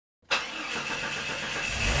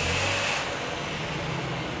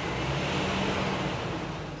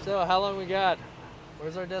So, how long we got?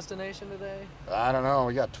 Where's our destination today? I don't know.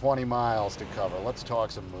 We got 20 miles to cover. Let's talk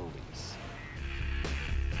some movies.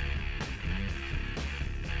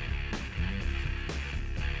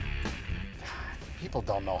 People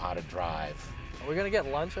don't know how to drive. Are we gonna get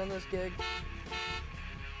lunch on this gig?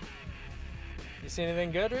 You see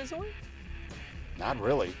anything good recently? Not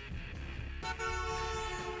really.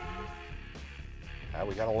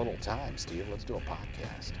 We got a little time, Steve. Let's do a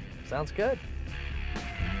podcast. Sounds good.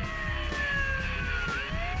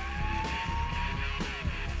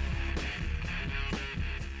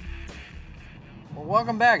 Well,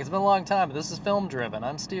 welcome back. It's been a long time, but this is Film Driven.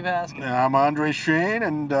 I'm Steve Haskins. I'm Andre Shane,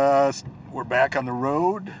 and we're back on the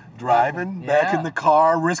road, driving, Yeah. back in the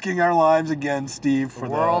car, risking our lives again, Steve, for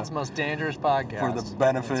The world's most dangerous podcast. for the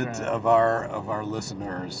benefit That's right. of our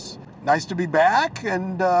listeners. Nice to be back,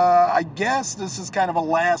 and I guess this is kind of a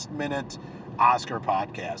last-minute Oscar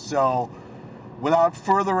podcast. So, without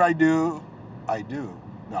further ado,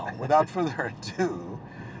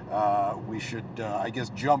 we should, I guess,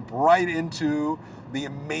 jump right into the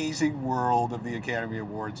amazing world of the Academy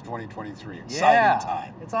Awards 2023. Exciting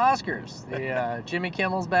time. It's Oscars. The Jimmy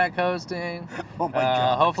Kimmel's back hosting. Oh my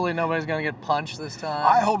God. Hopefully nobody's gonna get punched this time.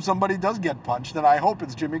 I hope somebody does get punched, and I hope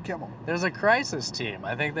it's Jimmy Kimmel. There's a crisis team.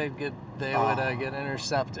 I think they would get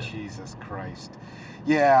intercepted. Jesus Christ.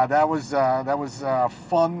 Yeah, that was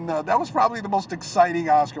fun. That was probably the most exciting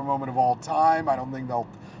Oscar moment of all time. I don't think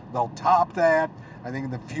they'll top that. I think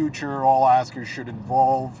in the future, all Oscars should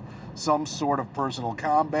involve some sort of personal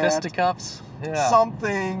combat. Fisticuffs. Yeah.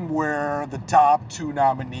 Something where the top two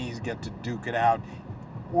nominees get to duke it out,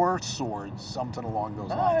 or swords, something along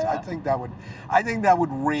those lines. Yeah. I think that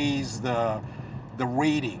would raise the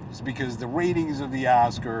ratings, because the ratings of the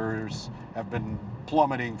Oscars have been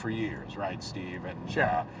plummeting for years, right, Steve? And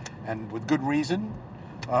Sure. And with good reason,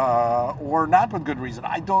 or not with good reason.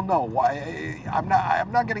 I don't know why. I'm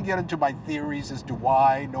not going to get into my theories as to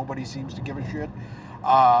why nobody seems to give a shit.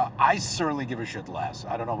 I certainly give a shit less.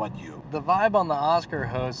 I don't know about you. The vibe on the Oscar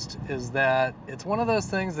host is that it's one of those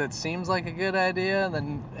things that seems like a good idea, and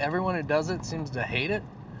then everyone who does it seems to hate it.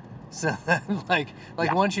 So then,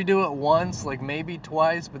 Yeah. once you do it once, like maybe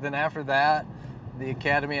twice, but then after that, the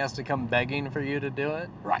Academy has to come begging for you to do it.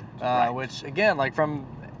 Right. Right. Which again, like from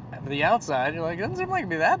the outside, you're like, it doesn't seem like it'd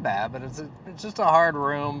be that bad, but it's just a hard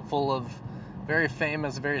room full of very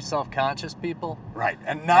famous, very self-conscious people. Right.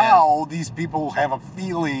 And now these people have a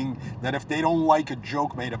feeling that if they don't like a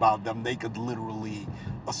joke made about them, they could literally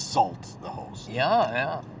assault the host.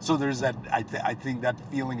 Yeah. So there's that. I think that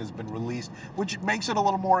feeling has been released, which makes it a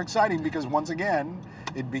little more exciting, because once again,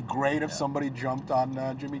 it'd be great if somebody jumped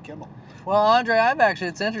on Jimmy Kimmel. Well, Andre,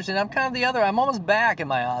 it's interesting. I'm kind of I'm almost back in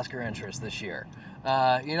my Oscar interest this year.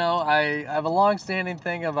 I have a long-standing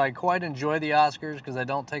thing of I quite enjoy the Oscars because I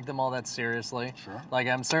don't take them all that seriously. Sure. Like,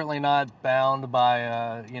 I'm certainly not bound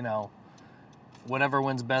by, whatever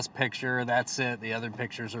wins Best Picture, that's it. The other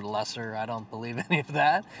pictures are lesser. I don't believe any of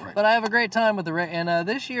that. Right. But I have a great time with and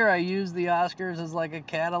this year I used the Oscars as like a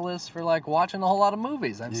catalyst for like watching a whole lot of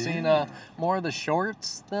movies. I've seen more of the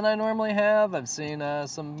shorts than I normally have. I've seen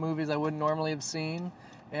some movies I wouldn't normally have seen.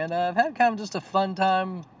 And I've had kind of just a fun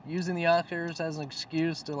time using the Oscars as an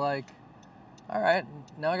excuse to like, all right,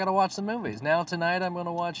 now I got to watch some movies. Now tonight I'm going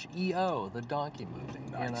to watch E.O., the donkey movie.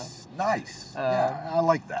 Nice. Nice. Yeah, I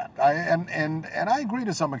like that. And I agree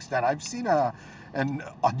to some extent. I've seen an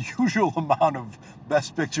unusual amount of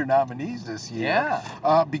Best Picture nominees this year.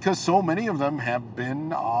 Yeah. Because so many of them have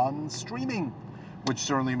been on streaming, which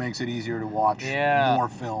certainly makes it easier to watch more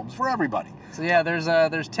films for everybody. So yeah,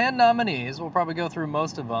 there's 10 nominees. We'll probably go through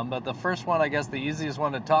most of them, but the first one, I guess the easiest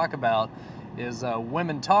one to talk about is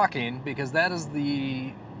Women Talking, because that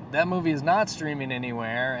movie is not streaming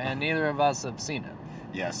anywhere, and neither of us have seen it.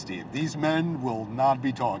 Yes, Steve. These men will not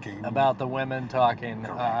be talking About the women talking,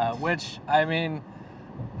 which, I mean,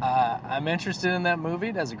 I'm interested in that movie.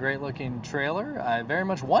 It has a great-looking trailer. I very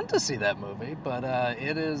much want to see that movie, but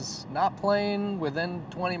it is not playing within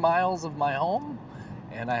 20 miles of my home,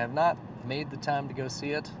 and I have not made the time to go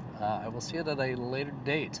see it. I will see it at a later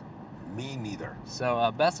date. Me neither.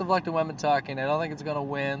 So best of luck to Women Talking. I don't think it's going to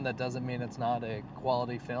win. That doesn't mean it's not a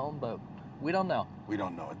quality film, but we don't know. We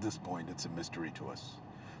don't know. At this point, it's a mystery to us.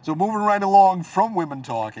 So moving right along from Women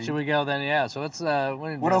Talking. Should we go then? Yeah. So it's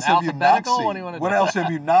what else have you not seen? What do you want to What do? else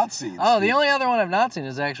have you not seen? Oh, Steve? the only other one I've not seen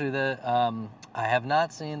is actually I have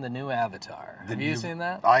not seen the new Avatar. Have you seen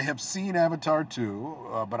that? I have seen Avatar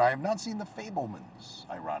 2, but I have not seen The Fabelmans,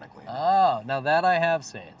 ironically. Oh, now that I have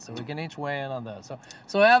seen. So we can each weigh in on those.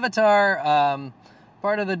 So Avatar,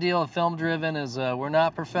 part of the deal of Film Driven is we're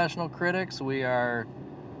not professional critics. We are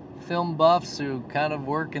film buffs who kind of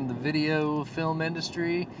work in the video film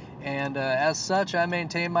industry, and as such, I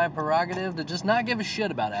maintain my prerogative to just not give a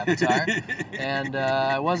shit about Avatar. And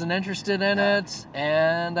I wasn't interested in it,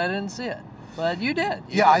 and I didn't see it. But you did.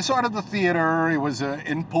 You did. I saw it at the theater. It was an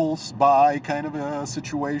impulse buy kind of a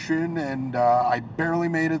situation, and I barely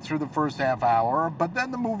made it through the first half hour. But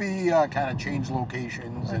then the movie kind of changed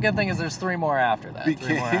locations. The good thing is there's 3 more after that.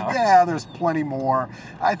 3 more hours. Yeah, there's plenty more.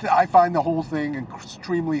 I find the whole thing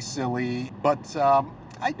extremely silly, but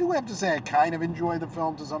I do have to say I kind of enjoy the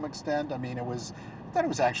film to some extent. I mean, I thought it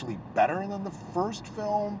was actually better than the first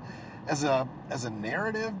film as a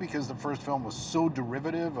narrative, because the first film was so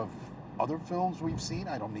derivative of other films we've seen.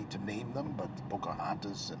 I don't need to name them, but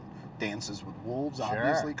Pocahontas and Dances with Wolves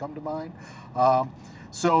obviously come to mind.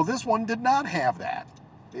 So this one did not have that.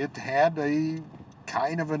 It had a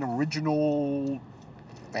kind of an original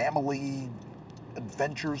family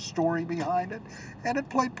adventure story behind it, and it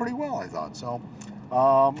played pretty well, I thought. So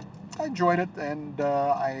I enjoyed it, and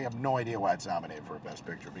I have no idea why it's nominated for a Best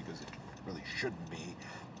Picture, because it really shouldn't be.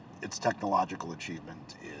 Its technological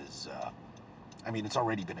achievement is... it's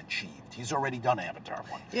already been achieved. He's already done Avatar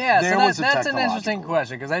 1. Yeah, so that's an interesting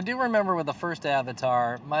question, because I do remember with the first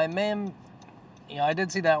Avatar, my main, I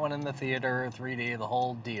did see that one in the theater, 3D, the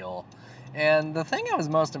whole deal. And the thing I was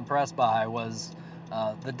most impressed by was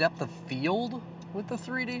the depth of field with the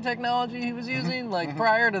 3D technology he was using.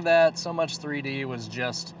 Prior to that, so much 3D was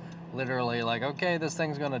just literally like, okay, this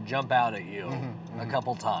thing's going to jump out at you a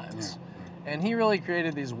couple times. Yeah. And he really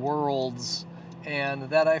created these worlds, and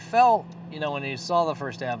that I felt, when you saw the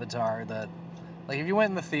first Avatar, that if you went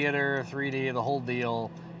in the theater, 3D, the whole deal,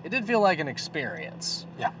 it did feel like an experience.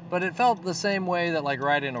 Yeah. But it felt the same way that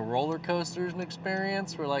riding a roller coaster is an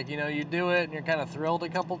experience, where you do it and you're kind of thrilled a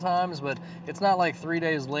couple times, but it's not like 3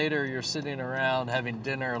 days later you're sitting around having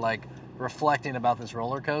dinner, reflecting about this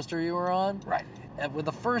roller coaster you were on. Right. And with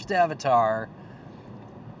the first Avatar,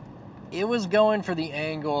 it was going for the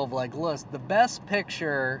angle of look, the best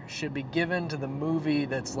picture should be given to the movie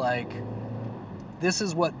that's this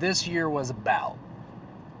is what this year was about.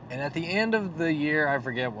 And at the end of the year, I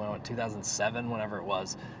forget when, 2007, whenever it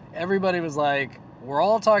was, everybody was like, we're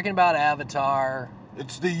all talking about Avatar.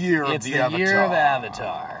 It's the year of the Avatar. It's the year of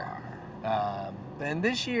Avatar. And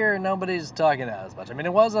this year, nobody's talking that as much. I mean,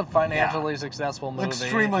 it was a financially successful movie.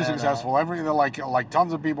 Extremely successful. Like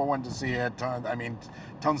tons of people went to see it.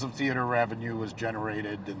 Tons of theater revenue was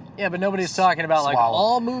generated. And but nobody's talking about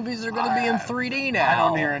all movies are going to be in 3D now. I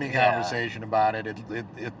don't hear any conversation about it.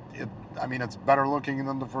 It's better looking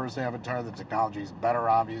than the first Avatar. The technology is better.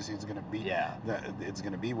 Obviously, it's going to be. It's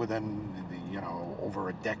going to be within over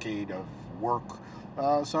a decade of work.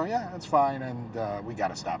 It's fine, and we got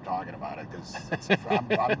to stop talking about it, because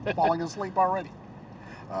I'm falling asleep already.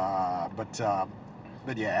 But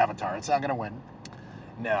Avatar, it's not going to win.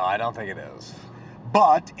 No, I don't think it is.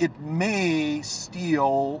 But it may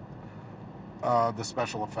steal the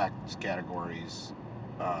special effects categories.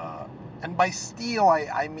 And by steal,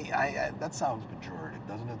 I mean that sounds pejorative,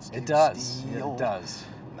 doesn't it? It does. Steal. It does.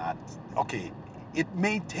 Okay. It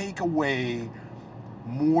may take away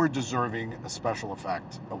more deserving special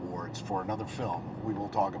effect awards for another film we will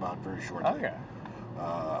talk about very shortly. Okay.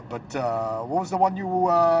 But what was the one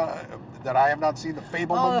that I have not seen? The Fabelmans?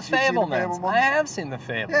 Oh, the Fabelmans. I have seen the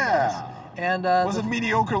Fabelmans. Yeah. And was it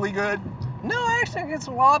mediocrely good? No, actually, it's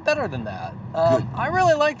a lot better than that. I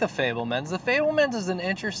really like the Fabelmans. The Fabelmans is an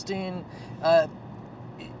interesting.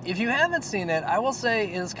 If you haven't seen it, I will say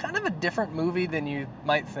it's kind of a different movie than you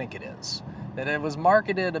might think it is. That it was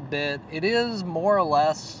marketed a bit. It is more or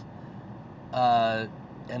less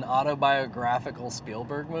an autobiographical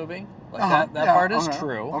Spielberg movie. That part is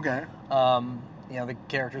true. Okay. The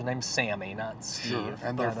character's name's Sammy, not Steve. Sure.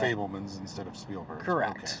 And they're Fabelmans instead of Spielberg.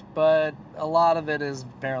 Correct. Okay. But a lot of it is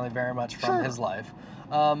apparently very much from his life.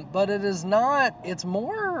 But it is not. It's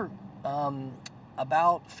more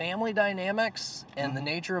about family dynamics and the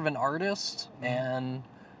nature of an artist and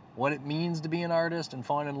what it means to be an artist and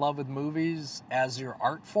falling in love with movies as your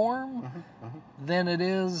art form than it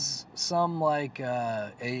is some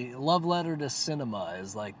a love letter to cinema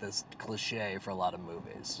is this cliche for a lot of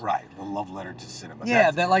movies. Right, the love letter to cinema.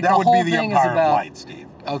 Yeah, that the would whole be the thing Empire is about of Light, Steve.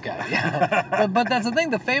 Okay, yeah. but that's the thing,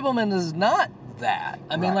 the Fabelman is not that.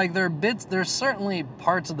 I mean, there's certainly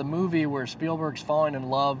parts of the movie where Spielberg's falling in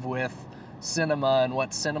love with cinema and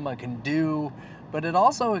what cinema can do, but it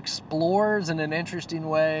also explores in an interesting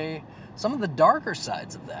way some of the darker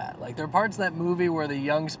sides of that. There are parts of that movie where the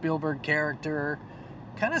young Spielberg character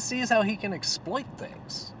kind of sees how he can exploit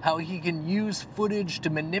things, how he can use footage to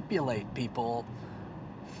manipulate people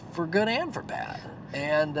for good and for bad.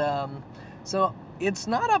 And so it's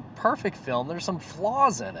not a perfect film. There's some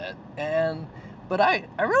flaws in it, but I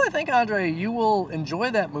really think, Andre, you will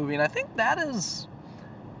enjoy that movie, and I think that is,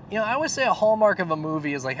 I always say a hallmark of a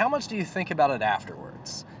movie is like, how much do you think about it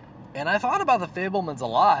afterwards? And I thought about The Fabelmans a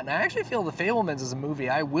lot, and I actually feel The Fabelmans is a movie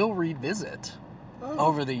I will revisit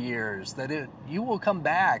over the years. That you will come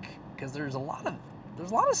back because there's a lot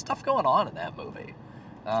of stuff going on in that movie.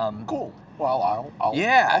 Cool. Well, I'll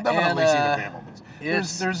definitely see The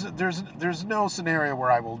Fabelmans. There's no scenario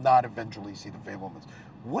where I will not eventually see The Fabelmans.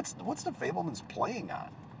 What's The Fabelmans playing on?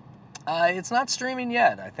 It's not streaming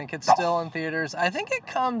yet. I think it's still in theaters. I think it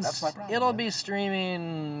comes. That's my problem, it'll be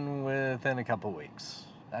streaming within a couple weeks.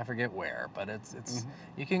 I forget where, but it's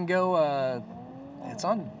you can go. It's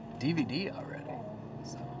on DVD already,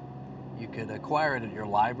 so you could acquire it at your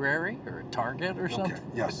library or at Target or something. Okay.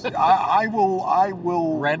 Yes, I will.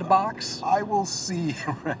 Redbox. I will see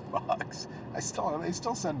Redbox. They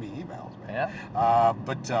still send me emails, man.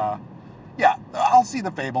 Yeah. Yeah, I'll see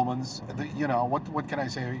The Fabelmans. What can I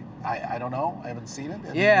say? I don't know. I haven't seen it.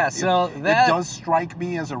 It does strike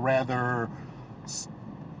me as a rather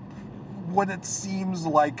what it seems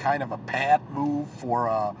like kind of a pat move for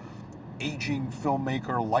a aging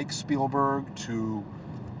filmmaker like Spielberg to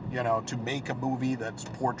make a movie that's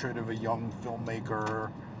portrait of a young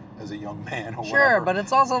filmmaker as a young man or whatever. Sure, but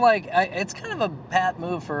it's also like it's kind of a pat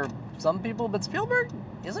move for some people. But Spielberg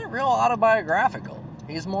isn't real autobiographical.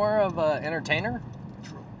 He's more of an entertainer.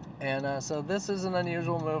 True. And so this is an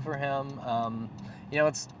unusual move for him.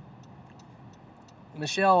 It's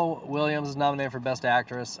Michelle Williams is nominated for Best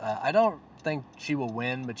Actress. I don't think she will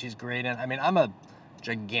win, but she's great in. I mean, I'm a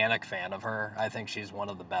gigantic fan of her. I think she's one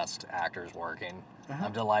of the best actors working.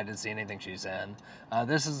 I'm delighted to see anything she's in.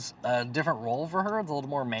 This is a different role for her. It's a little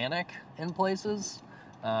more manic in places,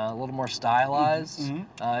 a little more stylized.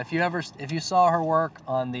 If you saw her work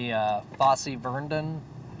on the Fosse Verdon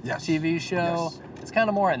TV show, it's kind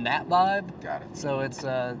of more in that vibe. Got it. So it's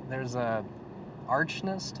there's a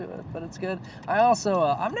archness to it, but it's good. I also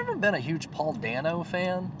I've never been a huge Paul Dano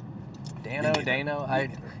fan. Dano.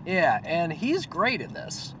 And he's great in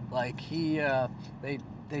this. Like they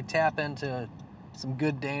tap into some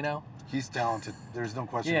good Dano. He's talented. There's no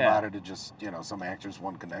question about it. It just some actors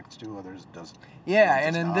one connects to, others doesn't. Yeah,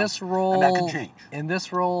 and in this role, and that can change. In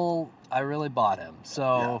this role, I really bought him.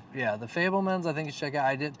 So The Fabelmans, I think you should check out.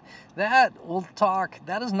 I did that. We'll talk.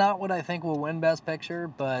 That is not what I think will win Best Picture,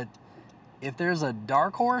 but if there's a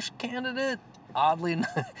dark horse candidate, oddly,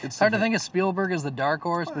 it's hard to think of Spielberg as the dark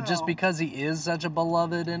horse, but just because he is such a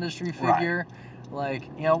beloved industry figure, like,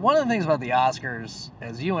 one of the things about the Oscars,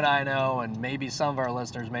 as you and I know, and maybe some of our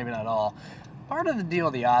listeners, maybe not all, part of the deal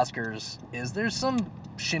with the Oscars is there's some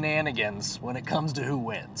shenanigans when it comes to who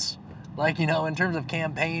wins. Like, in terms of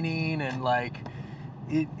campaigning and like,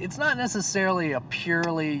 it's not necessarily a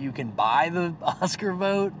purely you can buy the Oscar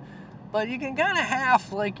vote, but you can kind of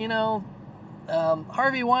half, like,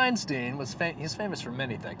 Harvey Weinstein he's famous for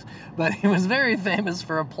many things, but he was very famous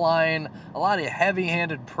for applying a lot of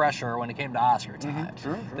heavy-handed pressure when it came to Oscar time.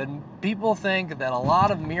 True. That people think that a lot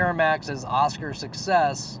of Miramax's Oscar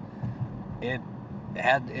success, it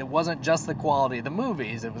wasn't just the quality of the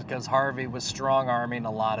movies, it was because Harvey was strong-arming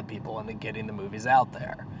a lot of people into getting the movies out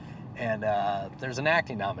there. And there's an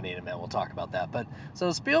acting nominee in a minute, we'll talk about that. But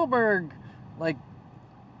so Spielberg, like,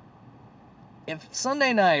 if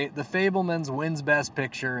Sunday night The Fabelmans wins Best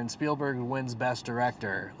Picture and Spielberg wins Best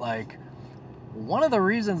Director, like, one of the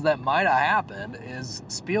reasons that might have happened is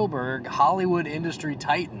Spielberg, Hollywood industry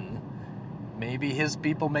titan, maybe his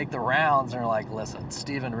people make the rounds and are like, listen,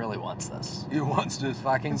 Steven really wants this. He wants to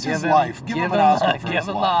fucking give his him life. Give him an Oscar for give his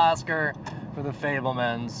him life. the Oscar for The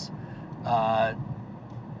Fabelmans.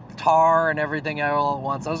 Tar and everything all at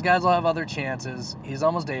once. Those guys will have other chances. He's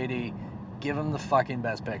almost 80. Give him the fucking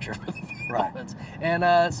Best Picture for The Fabelmans.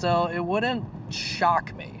 And so it wouldn't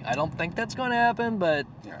shock me. I don't think that's going to happen, but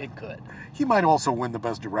it could. He might also win the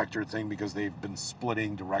Best Director thing because they've been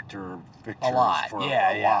splitting director pictures A lot. for a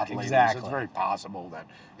Yeah, lot lately. exactly. So it's very possible that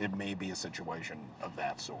it may be a situation of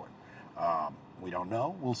that sort. We don't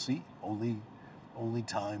know. We'll see. Only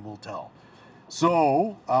time will tell.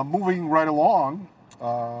 So, moving right along,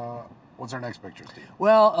 what's our next picture, Steve?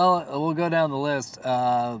 Well, we'll go down the list.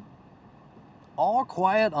 All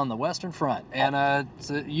Quiet on the Western Front. And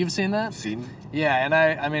so you've seen that? Seen? Yeah, and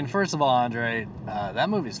I mean, first of all, Andre, that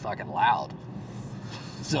movie's fucking loud.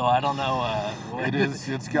 So I don't know. It is.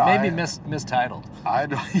 It's got maybe mistitled.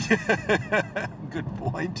 Good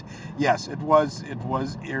point. Yes, it was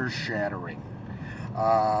ear-shattering,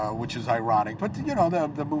 which is ironic. But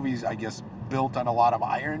the movie's, I guess, built on a lot of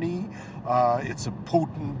irony. It's a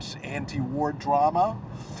potent anti-war drama.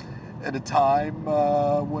 at a time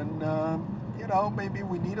when maybe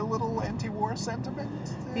we need a little anti-war sentiment.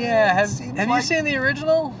 Yeah, It seems have you like. seen the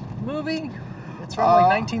original movie? It's from like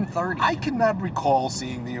 1930. I cannot recall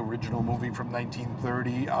seeing the original movie from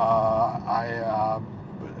 1930.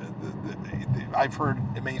 I've heard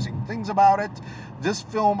amazing things about it. This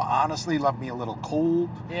film honestly left me a little cold.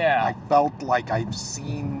 Yeah. I felt like I've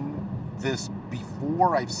seen this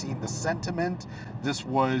before. I've seen the sentiment. This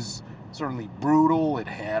was certainly brutal. It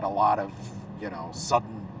had a lot of,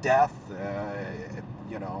 sudden death.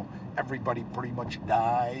 Everybody pretty much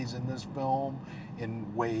dies in this film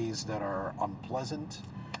in ways that are unpleasant,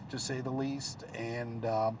 to say the least. And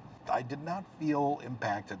I did not feel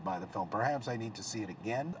impacted by the film. Perhaps I need to see it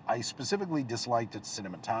again. I specifically disliked its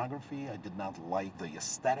cinematography. I did not like the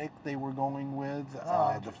aesthetic they were going with.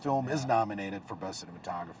 The film is nominated for Best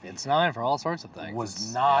Cinematography. It's nominated for all sorts of things.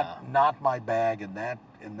 Was not my bag in that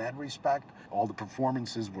respect. All the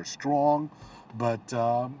performances were strong, but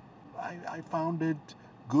I found it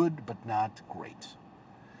good but not great.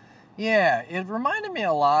 Yeah, it reminded me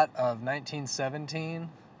a lot of 1917.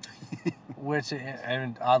 Which,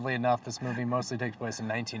 and oddly enough, this movie mostly takes place in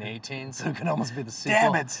 1918, so it could almost be the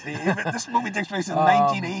sequel. Damn it, Steve. This movie takes place in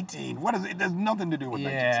 1918. What is it? It has nothing to do with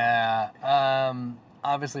 1917. Yeah,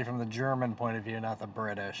 obviously from the German point of view, not the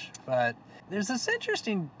British. But there's this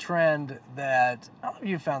interesting trend that, I don't know if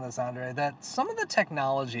you found this, Andre, that some of the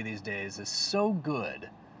technology these days is so good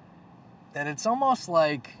that it's almost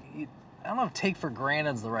like, I don't know if take for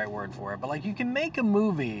granted is the right word for it, but like you can make a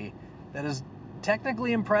movie that is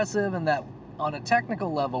technically impressive and that on a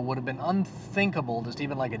technical level would have been unthinkable just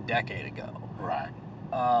even like a decade ago. Right.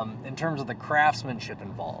 In terms of the craftsmanship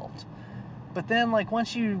involved. But then like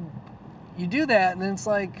once you do that and then it's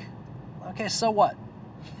like, okay, so what?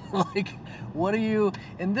 Like, what are you...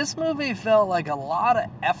 And this movie felt like a lot of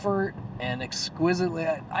effort and exquisitely...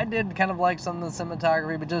 I did kind of like some of the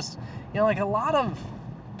cinematography, but just, like a lot of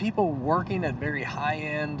people working at very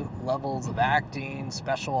high-end levels of acting,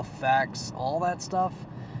 special effects, all that stuff,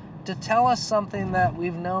 to tell us something that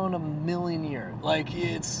we've known a million years. Like,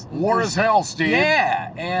 it's... War is hell, Steve.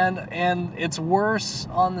 Yeah, and it's worse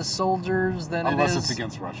on the soldiers than Unless it is... it's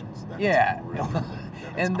against Russians. Then Yeah. it's really,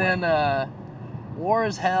 And great. then war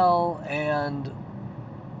is hell, and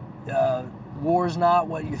war's not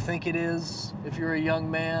what you think it is if you're a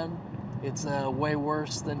young man. It's way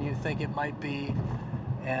worse than you think it might be.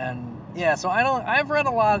 And yeah, so I've read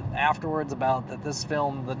a lot afterwards about that this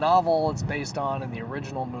film, the novel it's based on and the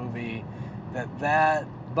original movie, that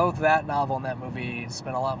both that novel and that movie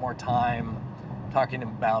spent a lot more time talking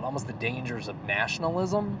about almost the dangers of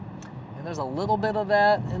nationalism. And there's a little bit of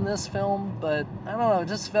that in this film, but I don't know, it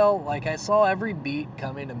just felt like I saw every beat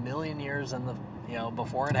coming a million years in the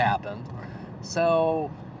before it happened.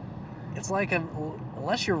 So it's like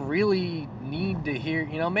unless you really need to hear,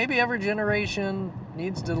 maybe every generation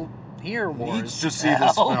needs to hear wars. Needs to see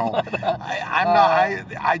this film.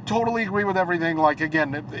 I totally agree with everything. Like,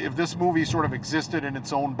 again, if this movie sort of existed in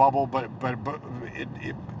its own bubble, but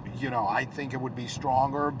it I think it would be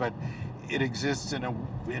stronger. But it exists in a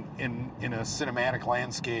cinematic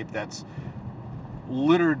landscape that's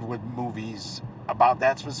littered with movies about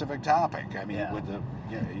that specific topic. I mean, with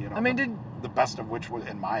the best of which,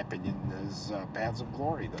 in my opinion, is Paths of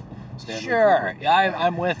Glory. Sure, yeah,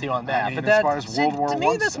 I'm with you on that. I mean, but as far as World War to I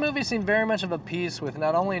me, this stuff. movie seemed very much of a piece with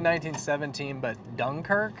not only 1917 but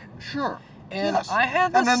Dunkirk. Sure. And yes. I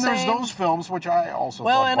had the And then same... there's those films which I also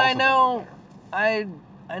well, thought and both I of them were know, better.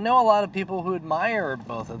 I know a lot of people who admire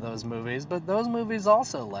both of those movies, but those movies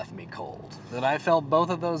also left me cold. That I felt both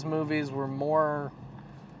of those movies were more,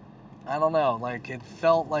 I don't know, like it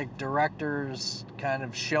felt like directors kind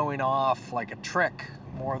of showing off like a trick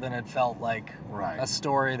more than it felt like a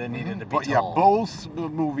story that needed to be told. Yeah, both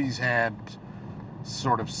movies had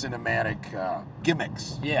sort of cinematic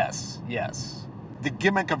gimmicks. Yes. The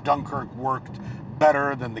gimmick of Dunkirk worked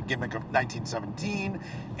better than the gimmick of 1917,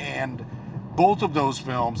 and both of those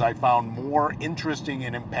films I found more interesting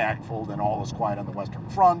and impactful than All Is Quiet on the Western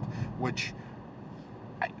Front, which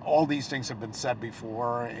all these things have been said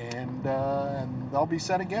before, and they'll be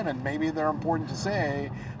said again, and maybe they're important to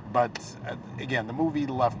say, but again, the movie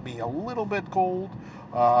left me a little bit cold.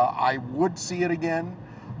 I would see it again,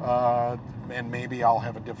 and maybe I'll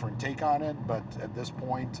have a different take on it, but at this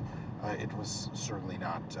point, it was certainly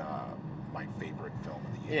not my favorite film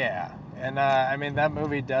of the year. Yeah, and I mean, that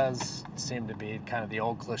movie does seem to be kind of the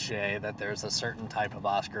old cliche that there's a certain type of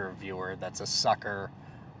Oscar viewer that's a sucker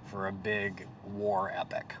for a big war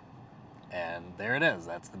epic. And there it is.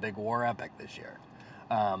 That's the big war epic this year.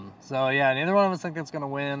 So yeah, neither one of us think it's going to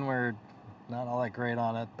win. We're not all that great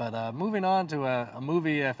on it. But moving on to a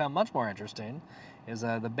movie I found much more interesting is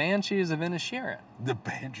The Banshees of Inisherin. The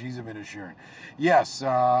Banshees of Inisherin. Yes,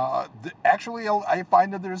 actually, I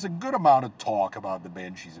find that there's a good amount of talk about the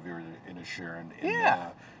Banshees of Inisherin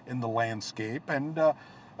in the landscape, and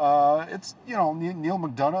it's Neil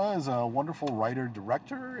McDonough is a wonderful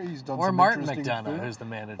writer-director. He's done some Martin interesting McDonough, films. who's the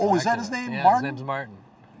man who Oh, is that directed his it. name? Yeah, Martin? his name's Martin.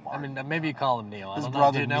 Martin. I mean, maybe you call him Neil. I His don't know.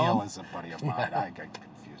 brother Do you know Neil him? is a buddy of mine. I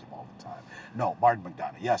confuse him all the time. No, Martin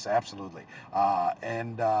McDonough. Yes, absolutely.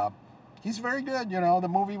 And he's very good. The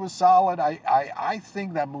movie was solid. I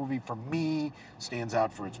think that movie, for me, stands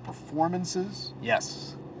out for its performances.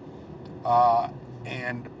 Yes.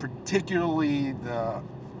 And particularly the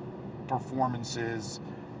performances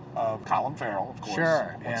of Colin Farrell, of course.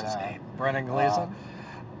 Sure. What's and his name? Brendan Gleeson?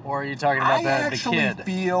 Or are you talking about the kid? I actually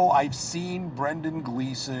feel I've seen Brendan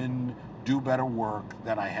Gleeson do better work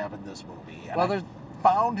than I have in this movie. And I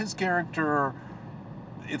found his character.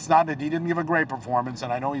 It's not that he didn't give a great performance,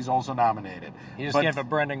 and I know he's also nominated. You just gave a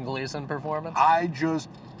Brendan Gleeson performance? I just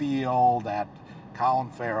feel that Colin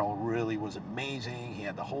Farrell really was amazing. He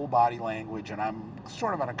had the whole body language, and I'm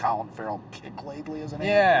sort of on a Colin Farrell kick lately as an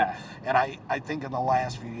actor. And I think in the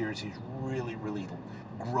last few years he's really, really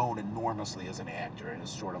grown enormously as an actor, and is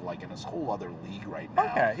sort of like in this whole other league right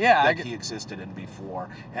now that he existed in before.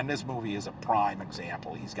 And this movie is a prime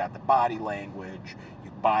example. He's got the body language.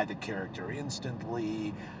 You buy the character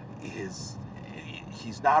instantly. He's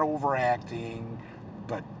not overacting,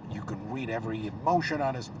 but you can read every emotion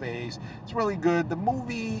on his face. It's really good. The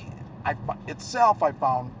movie itself I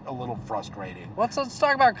found a little frustrating. Let's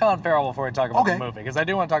talk about Colin Farrell before we talk about the movie, because I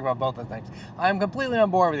do want to talk about both the things. I'm completely on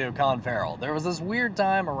board with you with Colin Farrell. There was this weird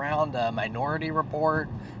time around Minority Report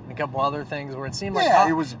and a couple other things where it seemed like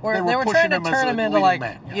they were trying to him turn as him a into leading like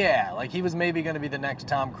man, like he was maybe going to be the next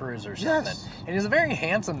Tom Cruise or something. Yes. And he's a very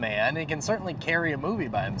handsome man. He can certainly carry a movie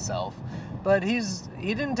by himself, but he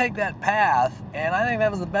didn't take that path, and I think that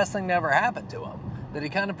was the best thing that ever happened to him. That he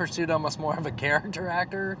kind of pursued almost more of a character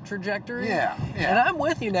actor trajectory. Yeah. And I'm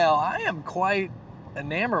with you now. I am quite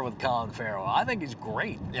enamored with Colin Farrell. I think he's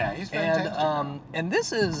great. Yeah, he's fantastic. And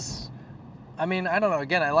this is, I mean, I don't know.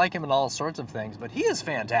 Again, I like him in all sorts of things, but he is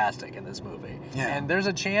fantastic in this movie. Yeah. And there's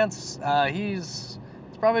a chance it's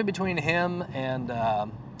probably between him and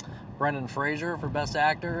Brendan Fraser for Best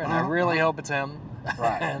Actor, and I really hope it's him.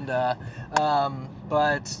 Right.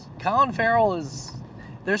 But Colin Farrell is.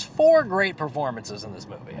 There's 4 great performances in this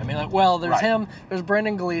movie. I mean, there's him, there's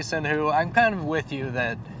Brendan Gleeson, who I'm kind of with you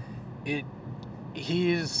that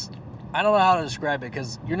he's, I don't know how to describe it,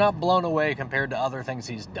 because you're not blown away compared to other things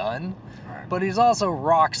he's done, but he's also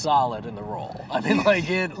rock solid in the role. I mean,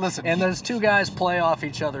 listen, and those two guys play off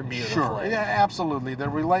each other beautifully. Sure, yeah, absolutely. The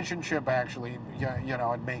relationship actually,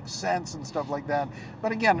 it makes sense and stuff like that.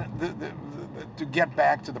 But again, to get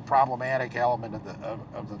back to the problematic element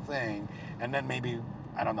of the thing, and then maybe,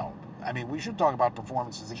 I don't know. I mean, we should talk about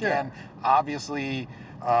performances again. Sure. Obviously,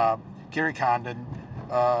 Carrie Condon,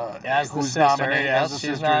 who's nominated as the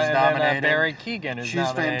sister, is nominated. Barry Keoghan, who's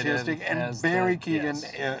nominated. She's fantastic, and Barry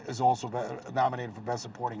Keoghan is also nominated for Best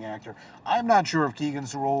Supporting Actor. I'm not sure if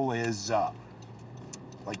Keegan's role is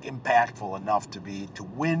impactful enough to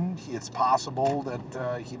win. It's possible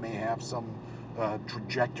that he may have some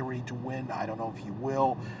trajectory to win. I don't know if he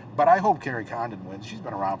will, but I hope Carrie Condon wins. She's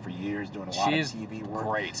been around for years doing a lot of TV work.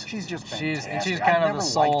 Great. She's just fantastic. She's kind of the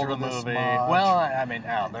soul of the movie. Well, I mean,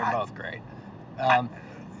 they're both great.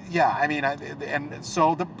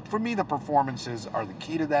 For me, the performances are the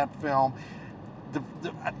key to that film.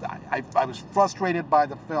 I was frustrated by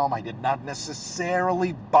the film. I did not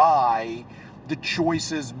necessarily buy the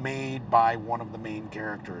choices made by one of the main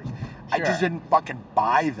characters. Sure. I just didn't fucking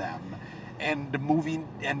buy them. And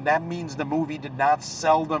that means the movie did not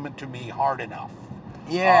sell them to me hard enough.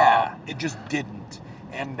 Yeah. It just didn't.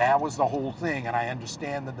 And that was the whole thing. And I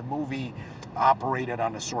understand that the movie operated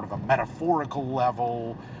on a sort of a metaphorical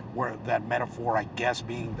level, where that metaphor, I guess,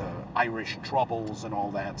 being the Irish Troubles and all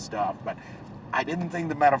that stuff. But I didn't think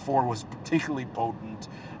the metaphor was particularly potent.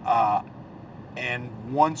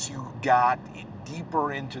 And once you got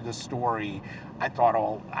deeper into the story, I thought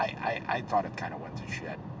it kind of went to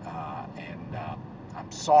shit.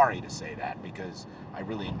 I'm sorry to say that, because I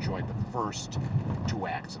really enjoyed the first 2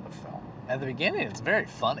 acts of the film. At the beginning, it's very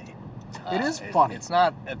funny. It is funny. It's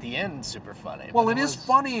not at the end super funny. Well, it is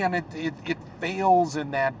funny, and it fails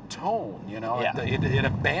in that tone. Yeah. It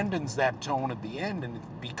abandons that tone at the end, and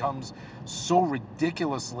it becomes so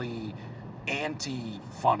ridiculously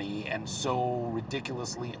anti-funny and so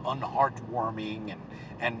ridiculously unheartwarming,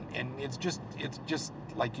 and it's just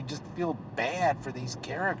like you just feel bad for these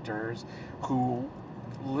characters who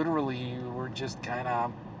literally were just kind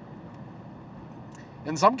of,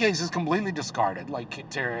 in some cases, completely discarded, like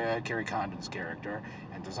Carrie Condon's character,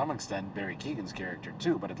 and to some extent Barry Keoghan's character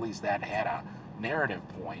too, but at least that had a narrative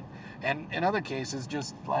point. And in other cases,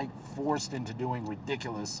 just like forced into doing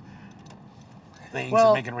ridiculous things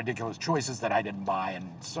and making ridiculous choices that I didn't buy,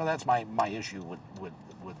 and so that's my issue with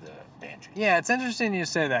the Banshee. Yeah, it's interesting you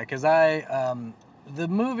say that, because the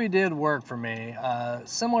movie did work for me,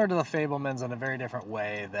 similar to The Fabelmans in a very different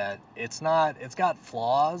way, that it's got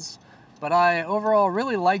flaws, but I overall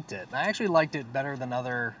really liked it. I actually liked it better than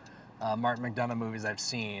other Martin McDonagh movies I've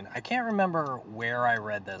seen. I can't remember where I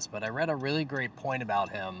read this, but I read a really great point about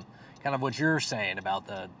him, kind of what you're saying about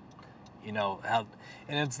how,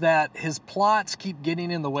 and it's that his plots keep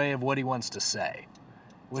getting in the way of what he wants to say,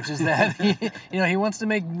 which is that he wants to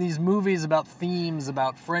make these movies about themes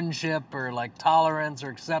about friendship or like tolerance or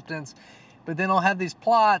acceptance, but then he'll have these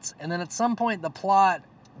plots, and then at some point the plot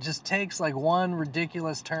just takes like one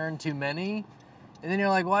ridiculous turn too many, and then you're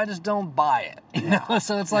like, well, I just don't buy it.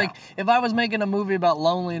 So it's like if I was making a movie about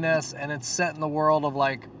loneliness and it's set in the world of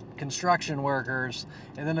like construction workers,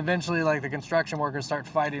 and then eventually like the construction workers start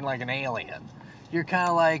fighting like an alien, you're kind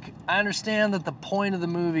of like, I understand that the point of the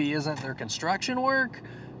movie isn't their construction work,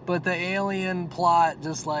 but the alien plot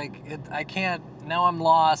just like I can't, now I'm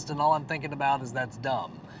lost and all I'm thinking about is that's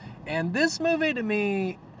dumb. And this movie to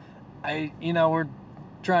me, we're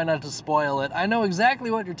trying not to spoil it, I know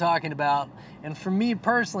exactly what you're talking about, and for me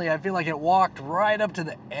personally, I feel like it walked right up to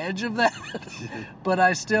the edge of that, but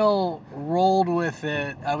I still rolled with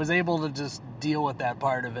it. I was able to just deal with that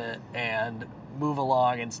part of it and move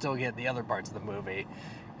along and still get the other parts of the movie.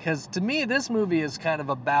 Because to me, this movie is kind of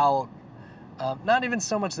about not even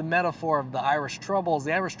so much the metaphor of the Irish Troubles.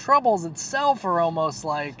 The Irish Troubles itself are almost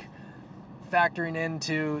like factoring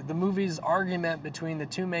into the movie's argument between the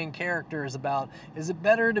two main characters about, is it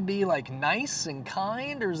better to be like nice and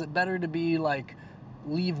kind, or is it better to be like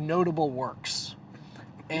leave notable works?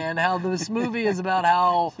 And how this movie is about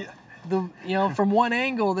how from one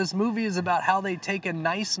angle, this movie is about how they take a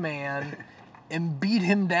nice man and beat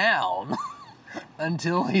him down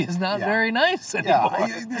until he's not very nice anymore.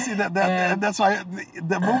 Yeah, you see that's why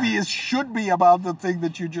the movie should be about the thing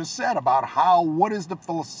that you just said about what is the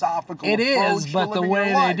philosophical approach. It is, to but the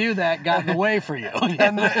way they do that got in the way for you.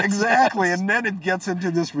 Exactly, and then it gets into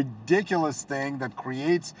this ridiculous thing that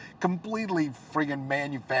creates completely friggin'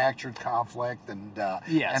 manufactured conflict, and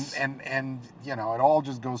it all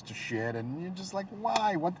just goes to shit, and you're just like,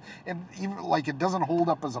 why? What? And even like it doesn't hold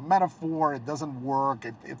up as a metaphor. It doesn't work.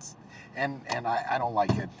 And I don't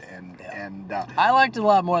like it, and I liked it a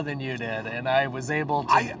lot more than you did, and I was able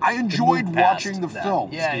to. I enjoyed watching the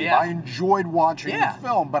film, yeah, Steve. Yeah. I enjoyed watching the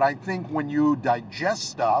film, but I think when you digest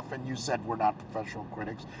stuff, and you said we're not professional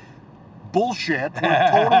critics, bullshit. We're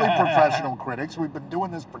totally professional critics. We've been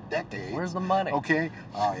doing this for decades. Where's the money? Okay.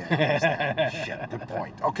 Oh yeah. Shit. Good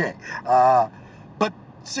point. Okay. But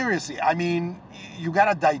seriously, I mean, you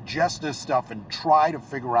got to digest this stuff and try to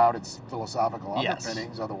figure out its philosophical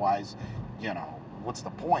underpinnings. Otherwise, what's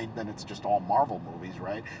the point? Then it's just all Marvel movies,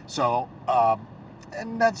 right? So,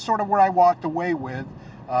 and that's sort of where I walked away with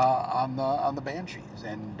on the Banshees,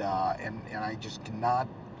 and I just cannot.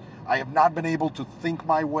 I have not been able to think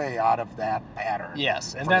my way out of that pattern.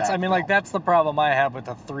 Yes, and that's the problem I have with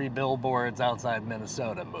the 3 Billboards Outside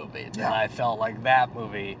Minnesota movie. And I felt like that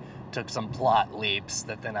movie took some plot leaps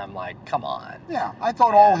that then I'm like, come on. Yeah, I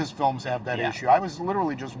thought all his films have that issue. I was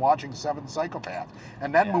literally just watching Seven Psychopaths,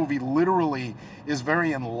 and that movie literally is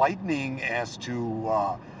very enlightening as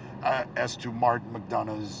to Martin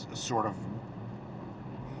McDonagh's sort of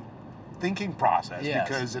thinking process,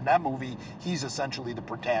 because in that movie he's essentially the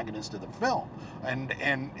protagonist of the film,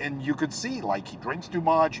 and you could see like he drinks too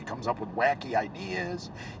much, he comes up with wacky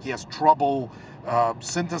ideas, he has trouble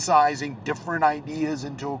synthesizing different ideas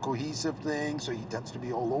into a cohesive thing, so he tends to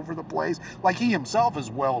be all over the place. Like he himself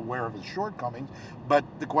is well aware of his shortcomings, but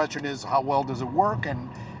the question is how well does it work, and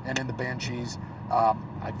in the Banshees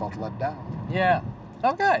I felt let down. Yeah.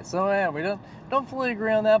 Okay, so we don't fully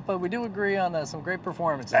agree on that, but we do agree on some great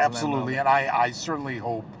performances. Absolutely, and I certainly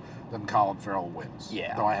hope that Colin Farrell wins.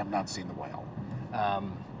 Yeah. Though I have not seen The Whale.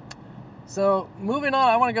 So moving on,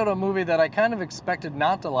 I want to go to a movie that I kind of expected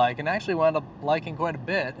not to like, and actually wound up liking quite a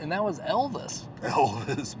bit, and that was Elvis.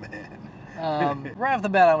 Elvis, man. Right off the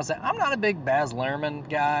bat, I would say I'm not a big Baz Luhrmann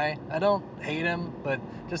guy. I don't hate him, but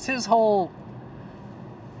just his whole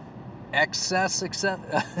excess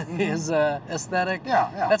his aesthetic.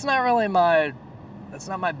 Yeah. That's not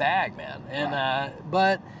my bag, man. And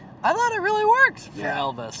but I thought it really worked for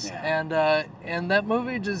Elvis. Yeah. And that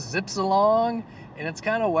movie just zips along, and it's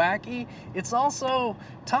kind of wacky. It's also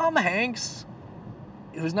Tom Hanks,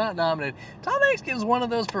 who's not nominated. Tom Hanks gives one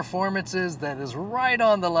of those performances that is right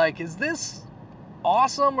on the like, is this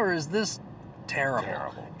awesome or is this terrible?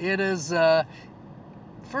 Terrible. It is,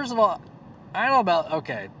 first of all, I don't know about,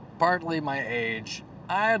 okay, partly my age.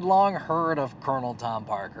 I had long heard of Colonel Tom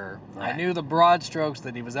Parker. I Right. knew the broad strokes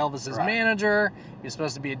that he was Elvis's Right. manager. He was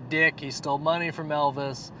supposed to be a dick. He stole money from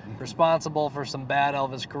Elvis, responsible for some bad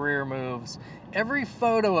Elvis career moves. Every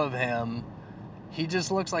photo of him, he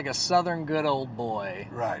just looks like a southern good old boy.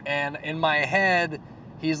 Right. And in my head,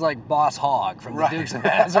 he's like Boss Hogg from the Right. Dukes of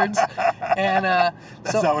Hazzards. And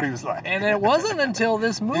That's not what he was like. and it wasn't until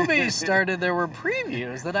this movie started, there were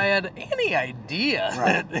previews, that I had any idea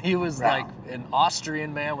Right. that he was Yeah. like an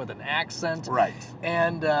Austrian man with an accent. Right.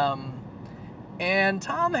 And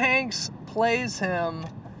Tom Hanks plays him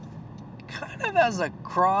kind of as a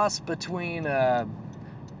cross between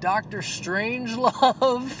Dr.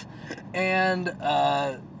 Strangelove and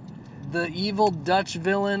the evil Dutch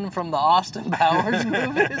villain from the Austin Powers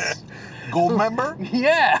movies. Gold member?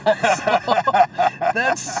 Yeah, so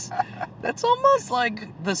that's almost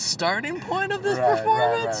like the starting point of this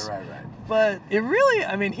performance. Right. But it really,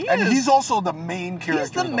 I mean, And he's also the main character.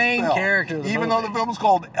 He's the of main film. character of the Even though movie. the film is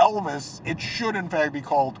called Elvis, it should in fact be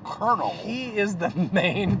called Colonel. He is the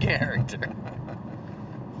main character.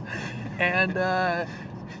 And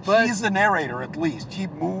but He's the narrator, at least. He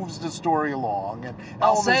moves the story along, and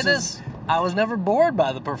I'll Elvis say is- this: I was never bored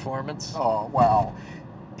by the performance. Oh wow,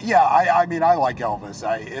 yeah. I mean, I like Elvis.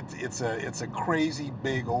 It's a crazy,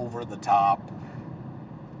 big, over the top,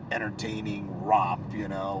 entertaining romp. You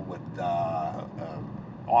know, with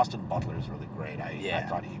Austin Butler is really great. I Yeah.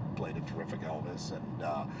 thought he played a terrific Elvis, and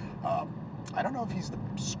I don't know if he's the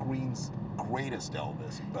screen's greatest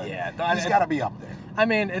Elvis, but Yeah, he's got to be up there. I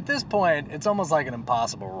mean, at this point, it's almost like an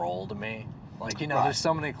impossible role to me. Like, you know, Right. there's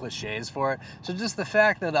so many cliches for it. So just the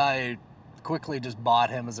fact that I quickly just bought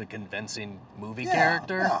him as a convincing movie Yeah,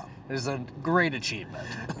 character yeah. is a great achievement.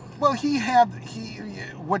 Well,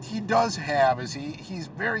 what he does have is he's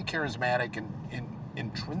very charismatic and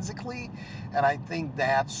intrinsically, and I think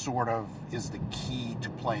that sort of is the key to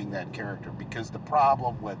playing that character, because the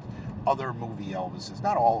problem with other movie Elvises,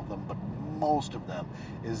 not all of them, but most of them,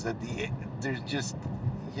 is that there's just,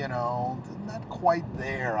 you know, not quite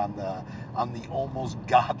there on the almost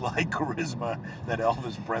godlike charisma that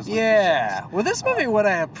Elvis Presley Yeah. possessed. Well, this movie, what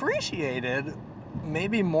I appreciated,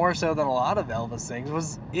 maybe more so than a lot of Elvis things,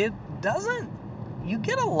 was you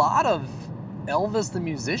get a lot of Elvis the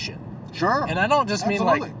musician. Sure. And I don't just mean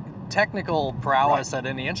like Absolutely. technical prowess at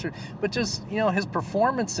any instrument, but just, you know, his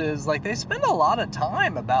performances, like they spend a lot of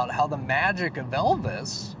time about how the magic of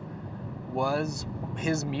Elvis was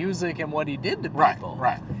his music and what he did to people.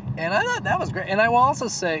 Right. And I thought that was great. And I will also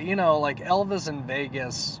say, you know, like Elvis in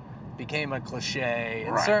Vegas became a cliche.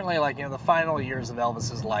 And Right. certainly, like, you know, the final years of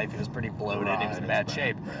Elvis's life, he was pretty bloated. He was in Right, bad it's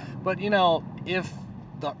shape. bad, yeah. But, you know, if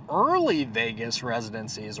the early Vegas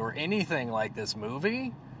residencies were anything like this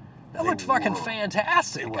movie, that They looked fucking were.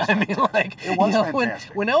 fantastic. It was I mean, like, It was you know,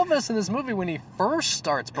 fantastic. when Elvis in this movie, when he first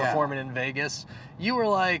starts Yeah. performing in Vegas, you were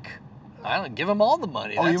like, I don't give him all the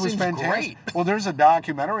money. Oh, that he was seems fantastic. great. Well, there's a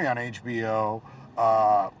documentary on HBO.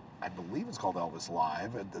 I believe it's called Elvis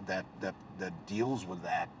Live. That deals with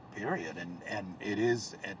that period, and it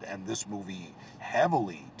is, and this movie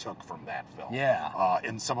heavily took from that film. Yeah.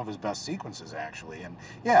 In some of his best sequences, actually, and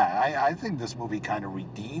yeah, I think this movie kind of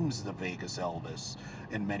redeems the Vegas Elvis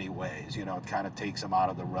in many ways. You know, it kind of takes him out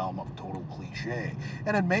of the realm of total cliche,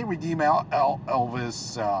 and it may redeem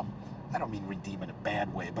Elvis. I don't mean redeem in a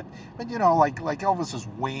bad way, but you know, like Elvis has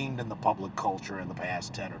waned in the public culture in the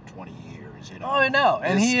past 10 or 20 years. You know, Oh, I know,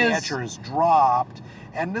 and his he is- stature has dropped,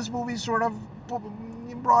 and this movie sort of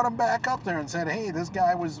brought him back up there and said, "Hey, this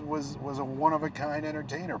guy was a one-of-a-kind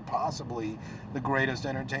entertainer, possibly the greatest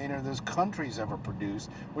entertainer this country's ever produced,"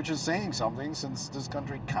 which is saying something, since this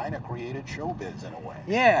country kind of created showbiz in a way.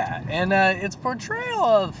 Yeah, and its portrayal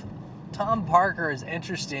of Tom Parker is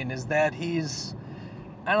interesting. Is that he's,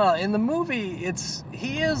 I don't know, in the movie,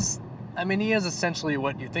 he is essentially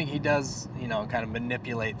what you think he does, you know, kind of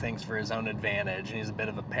manipulate things for his own advantage, and he's a bit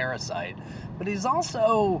of a parasite. But he's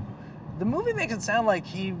also, the movie makes it sound like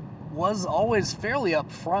he was always fairly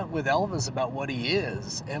upfront with Elvis about what he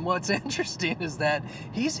is. And what's interesting is that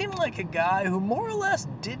he seemed like a guy who more or less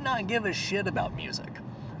did not give a shit about music.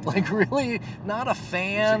 Like, really not a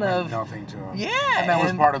fan Music meant of... nothing to him. Yeah, and that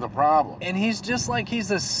was part of the problem. And he's just like, he's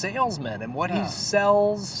a salesman, and what Yeah. he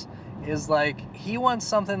sells is like, he wants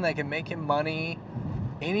something that can make him money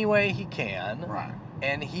any way he can. Right.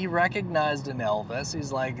 And he recognized in Elvis,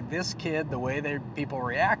 he's like, this kid, the way people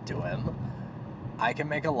react to him, I can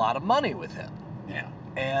make a lot of money with him. Yeah.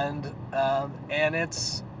 And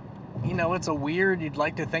it's, it's a weird, you'd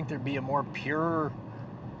like to think there'd be a more pure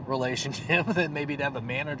relationship, that maybe to have a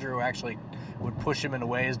manager who actually would push him in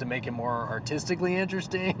ways to make him more artistically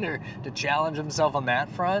interesting or to challenge himself on that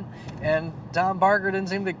front. And Tom Parker didn't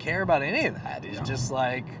seem to care about any of that. He's just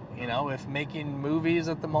like, if making movies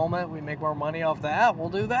at the moment, we make more money off that, we'll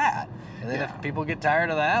do that. And then if people get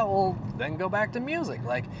tired of that, we'll then go back to music.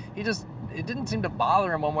 Like, it didn't seem to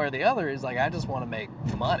bother him one way or the other. He's like, I just want to make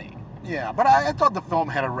money. Yeah, but I thought the film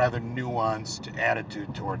had a rather nuanced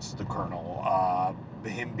attitude towards the Colonel,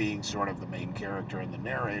 him being sort of the main character and the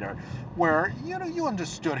narrator, where, you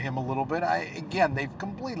understood him a little bit. Again, they've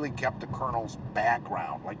completely kept the Colonel's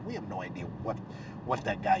background. Like, we have no idea what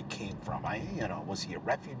that guy came from. Was he a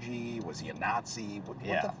refugee? Was he a Nazi? What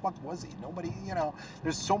the fuck was he? Nobody,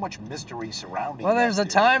 there's so much mystery surrounding. Well, there's a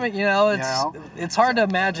time, it's hard to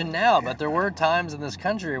imagine now, but there were times in this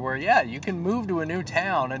country where, you can move to a new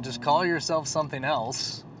town and just call yourself something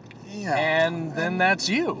else. Yeah, and then that's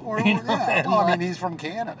you. He's from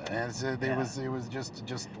Canada, and it was just.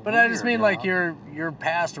 But weird, I just mean, like, your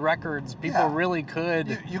past records, people really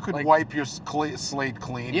could. You could wipe your slate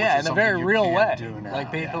clean. Yeah, which is in a very real way. Now,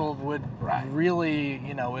 like, people would really,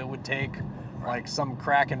 it would take like some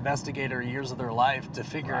crack investigator years of their life to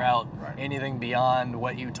figure out anything beyond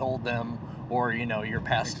what you told them, or your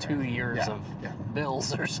past 2 years of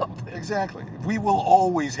bills or something. Exactly. We will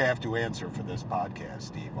always have to answer for this podcast,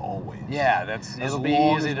 Steve. Always. Yeah, it'll be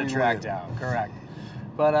easy to track down. Correct.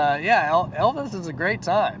 But Elvis is a great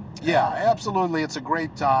time. Yeah, absolutely, it's a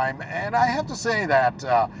great time, and I have to say that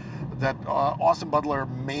Austin Butler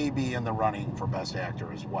may be in the running for Best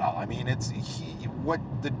Actor as well. I mean,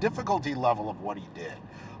 the difficulty level of what he did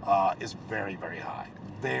is very, very high,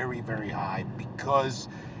 very, very high, because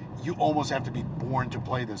you almost have to be born to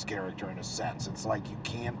play this character in a sense. It's like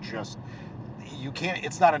it's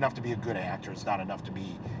not enough to be a good actor. It's not enough to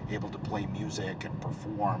be able to play music and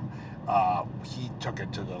perform. He took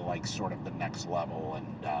it to the next level, and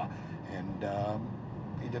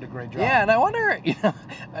he did a great job. Yeah, and I wonder,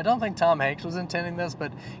 I don't think Tom Hanks was intending this,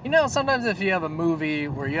 but sometimes if you have a movie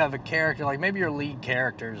where you have a character, like maybe your lead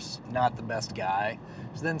character's not the best guy,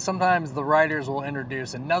 so then sometimes the writers will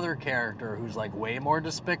introduce another character who's like way more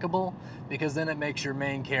despicable, because then it makes your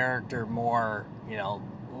main character more,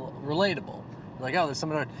 relatable. Like, oh, there's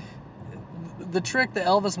some other. The trick the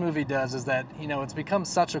Elvis movie does is that, it's become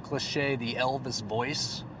such a cliche, the Elvis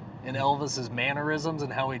voice and Elvis's mannerisms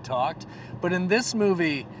and how he talked. But in this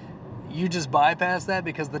movie, you just bypass that,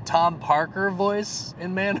 because the Tom Parker voice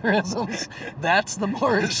and mannerisms, that's the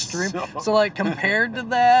more extreme. So like, compared to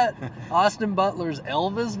that, Austin Butler's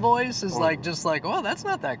Elvis voice is well, that's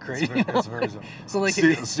not that crazy. It's very so like,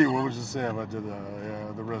 Steve, what would you say about the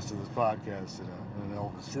rest of this podcast in an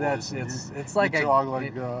Elvis voice? It's like a talk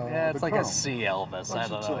it's like Colonel. A C Elvis. I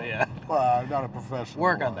don't know. Yeah. Well, I'm not a professional.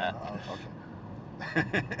 Work on that. Okay.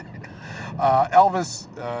 Elvis,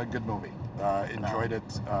 good movie. Enjoyed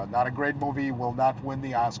it. Not a great movie. Will not win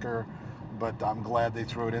the Oscar, but I'm glad they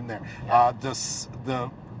threw it in there.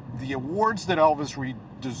 The awards that Elvis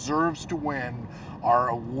deserves to win are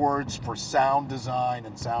awards for sound design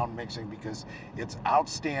and sound mixing, because it's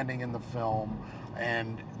outstanding in the film,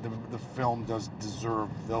 and the film does deserve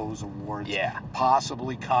those awards. Yeah.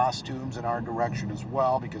 Possibly costumes in art direction as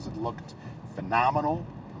well, because it looked phenomenal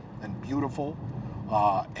and beautiful.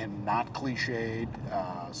 And not cliched,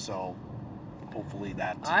 so hopefully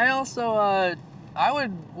that. I also,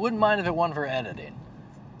 wouldn't mind if it won for editing,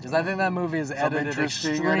 because I think that movie is edited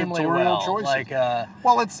extremely well. Choices. Like,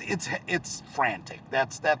 well, it's frantic.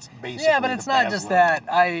 That's basically. Yeah, but it's not just that.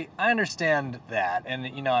 I understand that, and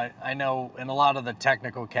I know in a lot of the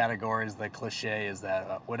technical categories, the cliche is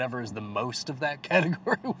that whatever is the most of that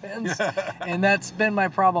category wins, and that's been my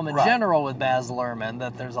problem in general with Baz Luhrmann,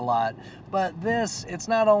 that there's a lot. But it's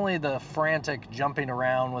not only the frantic jumping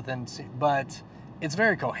around within, but it's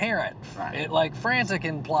very coherent. Right. Frantic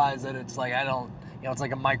implies that it's like, it's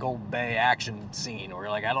like a Michael Bay action scene where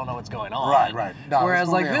you're like, I don't know what's going on. Right. No, whereas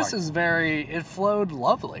this is it flowed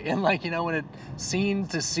lovely. And when it scene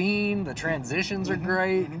to scene, the transitions are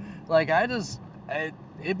great. Mm-hmm.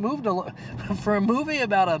 It moved for a movie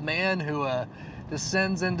about a man who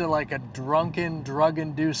descends into like a drunken,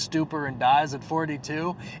 drug-induced stupor and dies at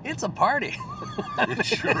 42. It's a party. It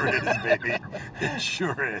sure is, baby. It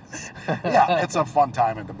sure is. Yeah, it's a fun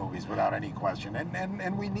time at the movies without any question,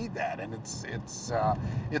 and we need that. And it's Baz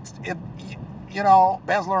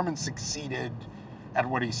Luhrmann succeeded at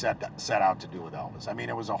what he set out to do with Elvis. I mean,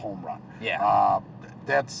 it was a home run. Yeah.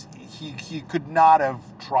 He could not have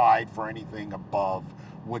tried for anything above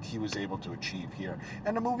what he was able to achieve here.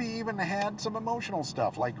 And the movie even had some emotional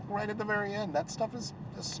stuff, like right at the very end. That stuff is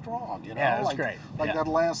strong, you know? Yeah, it's like, great. Like Yeah. that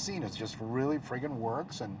last scene is just really friggin'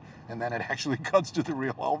 works, and then it actually cuts to the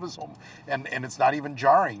real Elvis home, and it's not even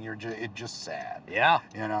jarring. It's just sad. Yeah.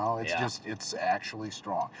 You know, it's Yeah. it's actually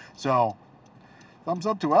strong. So, thumbs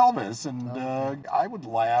up to Elvis, and I would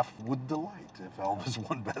laugh with delight if Elvis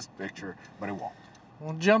won Best Picture, but it won't.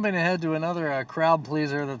 Well, jumping ahead to another crowd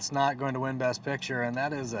pleaser that's not going to win Best Picture, and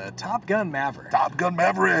that is Top Gun Maverick. Top Gun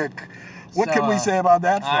Maverick. What So, can we say about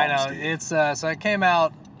that film, I know Steve? it's so it came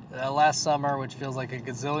out last summer, which feels like a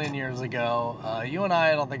gazillion years ago. You and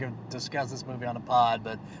I don't think have discussed this movie on a pod,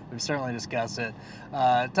 but we've certainly discussed it.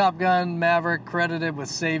 Top Gun Maverick credited with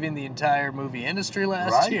saving the entire movie industry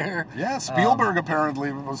last year. Yeah, Spielberg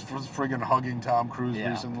apparently was friggin' hugging Tom Cruise Yeah.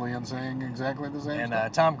 recently and saying exactly the same And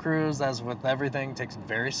stuff. Tom Cruise, as with everything, takes it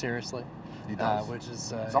very seriously. He does. Which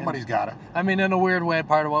is Somebody's got it. I mean, in a weird way,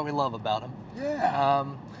 part of what we love about him. Yeah.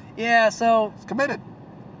 Yeah, so He's committed.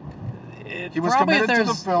 He was probably committed to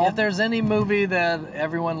the film. If there's any movie that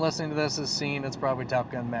everyone listening to this has seen, it's probably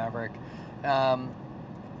Top Gun Maverick.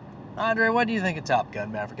 Andre, what do you think of Top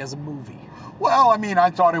Gun Maverick as a movie? Well, I mean,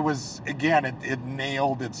 I thought it was, again, it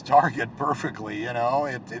nailed its target perfectly, you know.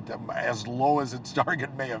 It as low as its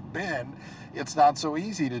target may have been, it's not so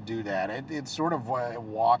easy to do that. It sort of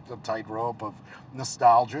walked the tightrope of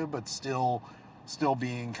nostalgia, but still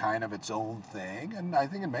being kind of its own thing. And I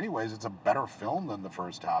think in many ways it's a better film than the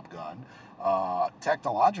first Top Gun.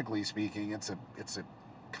 Technologically speaking, it's a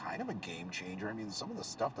kind of a game changer. I mean, some of the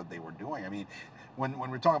stuff that they were doing. I mean, when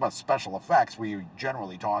we're talking about special effects, we're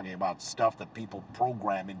generally talking about stuff that people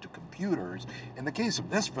program into computers. In the case of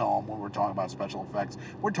this film, when we're talking about special effects,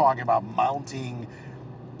 we're talking about mounting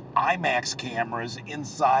IMAX cameras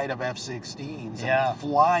inside of F-16s and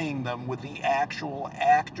flying them with the actual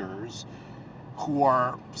actors who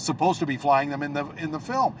are supposed to be flying them in the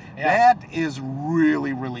film. Yeah. That is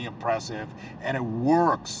really, really impressive, and it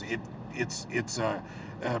works. It's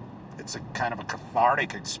a kind of a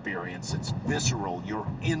cathartic experience. It's visceral. You're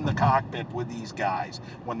in the cockpit with these guys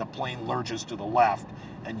when the plane lurches to the left,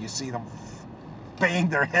 and you see them bang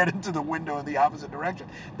their head into the window in the opposite direction.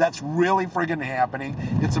 That's really friggin' happening.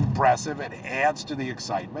 It's impressive. It adds to the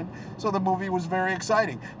excitement. So the movie was very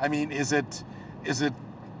exciting. I mean, is it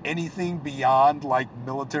anything beyond like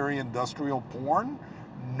military industrial porn?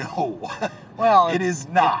 No. Well, it is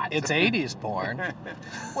not. It's 80s porn.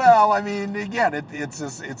 Well, I mean, again, it's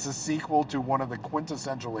a sequel to one of the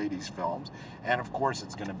quintessential 80s films, and of course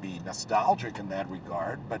it's going to be nostalgic in that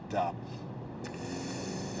regard, but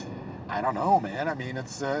I don't know, man. I mean,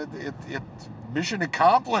 it's mission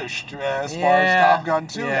accomplished as far as Top Gun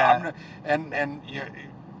 2. Yeah.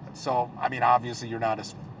 So, I mean, obviously you're not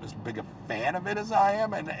as big a fan of it as I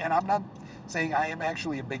am, and I'm not saying I am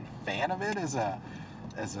actually a big fan of it as a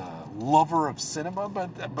lover of cinema,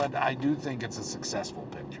 but I do think it's a successful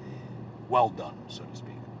picture. Well done, so to speak.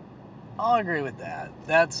 I'll agree with that.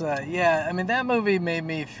 That's yeah. I mean, that movie made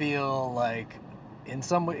me feel like,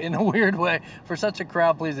 in a weird way, for such a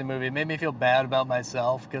crowd-pleasing movie, it made me feel bad about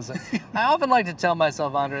myself, because I often like to tell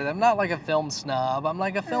myself, Andre, that I'm not like a film snob. I'm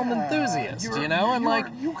like a film enthusiast, you know, and like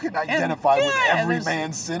you can identify with every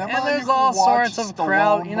man's cinema. And there's You can all watch sorts of Stallone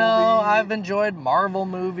crowd. You know, movie. I've enjoyed Marvel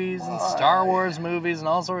movies and Star Wars movies and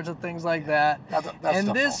all sorts of things like that. That And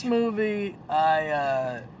stuff this falls short. movie,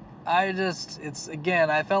 I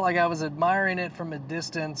felt like I was admiring it from a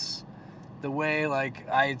distance. The way, like,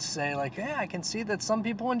 I'd say, like, yeah, I can see that some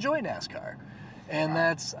people enjoy NASCAR. And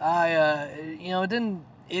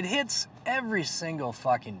it hits every single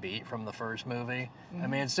fucking beat from the first movie. I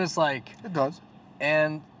mean, it's just like, It does.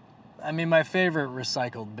 and I mean, my favorite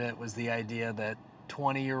recycled bit was the idea that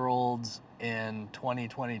 20-year-olds in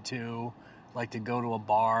 2022 like to go to a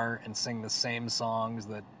bar and sing the same songs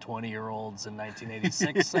that 20-year-olds in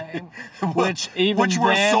 1986 sang, which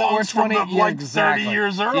were then, songs or 20, from yeah, like exactly. 30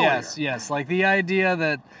 years earlier. Yes, like the idea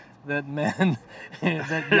that men,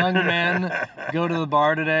 that young men go to the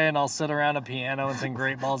bar today and I'll sit around a piano and sing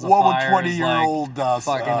Great Balls of What Fire. would is 20-year-old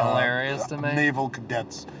fucking hilarious to me. naval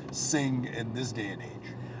cadets sing in this day and age?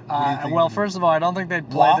 What do you think? Well, first of all, I don't think they'd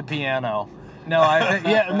play the WAP? piano. No, I think,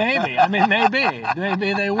 yeah, maybe. I mean,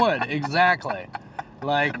 maybe they would. Exactly.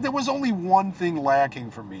 Like, there was only one thing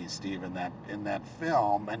lacking for me, Steve, in that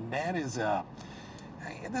film, and that is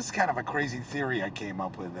this is kind of a crazy theory I came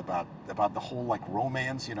up with about the whole like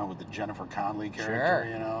romance, you know, with the Jennifer Connelly character,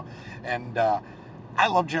 Sure. you know, and I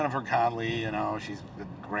love Jennifer Connelly, you know, she's been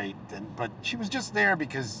great, but she was just there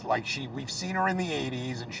because like we've seen her in the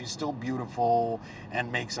 '80s and she's still beautiful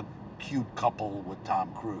and makes a cute couple with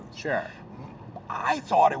Tom Cruise. sure. I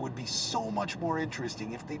thought it would be so much more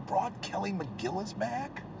interesting if they brought Kelly McGillis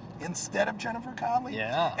back instead of Jennifer Connelly.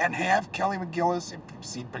 Yeah. And have Kelly McGillis, if you've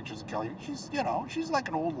seen pictures of Kelly, she's like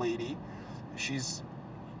an old lady. She's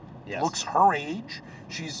Yes. looks her age.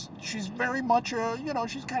 She's very much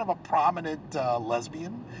she's kind of a prominent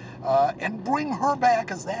lesbian, and bring her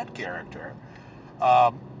back as that character,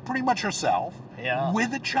 pretty much herself, Yeah.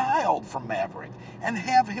 with a child from Maverick, and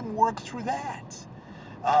have him work through that.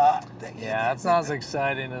 Yeah, it's not as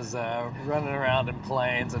exciting as running around in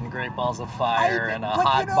planes and Great Balls of Fire and a but,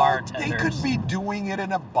 hot bartender. They could be doing it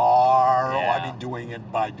in a bar. Yeah. I mean, doing it,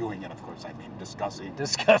 of course, I mean discussing.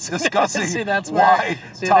 discussing. See, that's why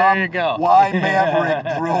where. See, Tom, there you go. Why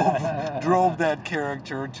Maverick drove that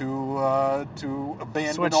character to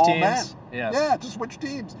abandon Switch all teams. men. Yes. Yeah, to switch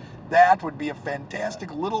teams. That would be a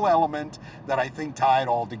fantastic little element that I think tied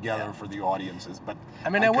all together for the audiences. But I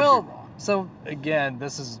mean, I I could be will. wrong. So again,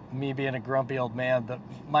 this is me being a grumpy old man.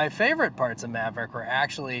 My favorite parts of Maverick were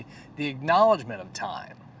actually the acknowledgement of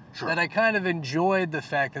time. Sure. That I kind of enjoyed the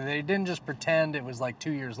fact that they didn't just pretend it was like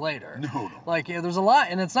 2 years later. No. Like, yeah, there's a lot,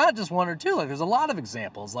 and it's not just one or two. Like, there's a lot of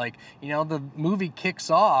examples. Like, the movie kicks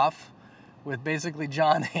off with basically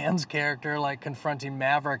John Hamm's character like confronting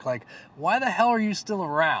Maverick, like, why the hell are you still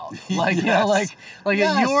around? Like, Yes. like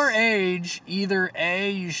Yes. at your age, either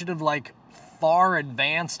A, you should have like far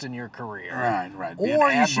advanced in your career, Right. Be an or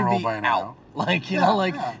you should admiral be by now. out. Like, Yeah,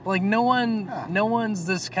 like no one's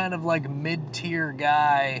this kind of like mid-tier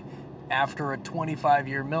guy after a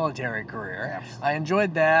 25-year military career. Absolutely. I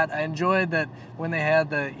enjoyed that. I enjoyed that when they had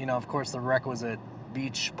the, of course, the requisite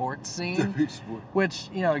beach sports scene, which,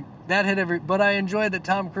 that hit but I enjoyed that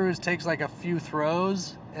Tom Cruise takes like a few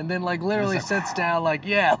throws and then like literally He's like, sits down like,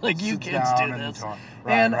 yeah, like you Sits kids down do and this. talk.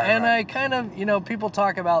 And Right. I kind of, people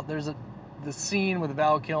talk about the scene with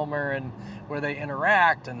Val Kilmer and where they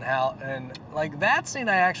interact and like that scene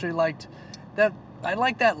I actually liked. That I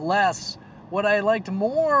liked that less. What I liked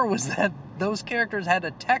more was that those characters had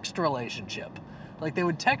a text relationship. Like they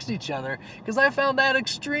would text each other, because I found that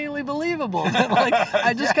extremely believable. Like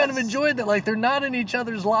I just kind of enjoyed that. Like they're not in each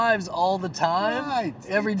other's lives all the time, Right.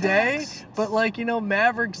 every day. But like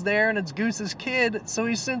Maverick's there and it's Goose's kid, so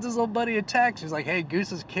he sends his old buddy a text. He's like, "Hey,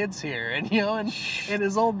 Goose's kid's here," and and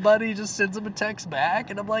his old buddy just sends him a text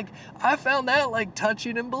back. And I'm like, I found that like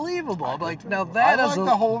touching and believable. I'm like, now that I is like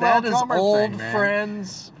the whole that Val is Kilmer old thing, man.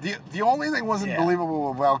 friends. The only thing wasn't Yeah. believable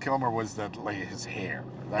with Val Kilmer was that his hair.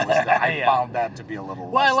 I Yeah. found that to be a little.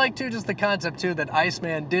 Well, I less like too just the concept too that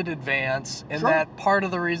Iceman did advance, and Sure. that part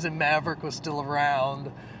of the reason Maverick was still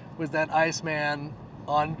around was that Iceman,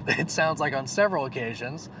 it sounds like on several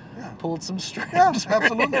occasions, pulled some strings. Yeah, right?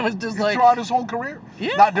 absolutely. It was just like, throughout his whole career.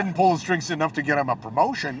 Yeah. Didn't pull the strings enough to get him a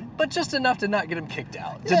promotion. but just enough to not get him kicked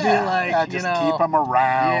out. To Yeah, be like, just keep him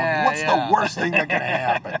around. Yeah, What's yeah. the worst thing that can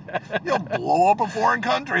happen? You'll blow up a foreign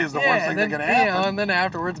country is the worst thing and then, that can happen. and then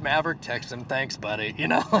afterwards Maverick texts him, "Thanks, buddy."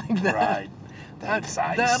 Like that. Right. Thanks,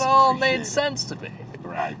 Ice. That all Appreciate made it. sense to me.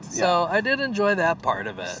 Right. So I did enjoy that part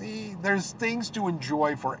of it. See, there's things to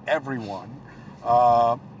enjoy for everyone,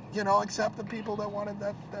 except the people that wanted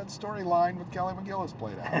that storyline with Kelly McGillis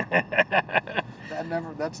played out.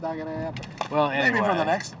 That's not going to happen. Well, Maybe for the anyway,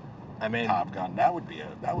 next I mean, Top Gun, that would be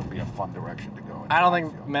a fun direction to go in. I don't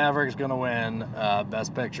think Maverick's going to win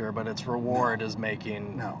Best Picture, but its reward is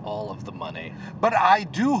making No. all of the money. But I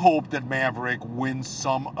do hope that Maverick wins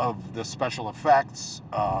some of the special effects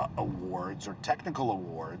awards or technical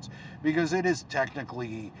awards, because it is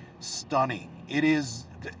technically stunning. It is.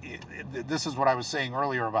 This is what I was saying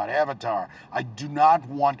earlier about Avatar. I do not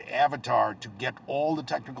want Avatar to get all the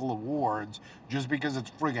technical awards just because it's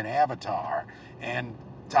friggin' Avatar, and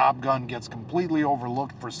Top Gun gets completely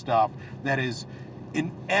overlooked for stuff that is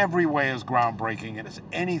in every way as groundbreaking as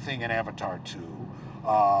anything in Avatar 2.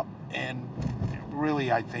 And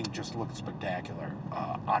really, I think, just looks spectacular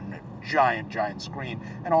on a giant screen,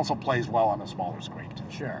 and also plays well on a smaller screen too.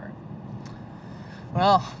 Sure.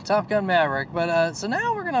 Well, Top Gun Maverick. But so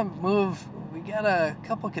now we're going to move. We got a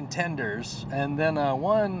couple contenders, and then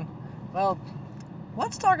one, well,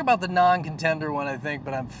 let's talk about the non-contender one, I think,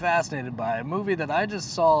 but I'm fascinated by a movie that I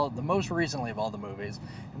just saw the most recently of all the movies,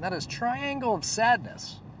 and that is Triangle of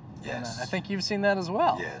Sadness. Yes. And, I think you've seen that as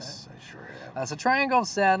well. Yes, I sure have. So Triangle of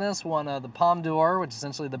Sadness won the Palme d'Or, which is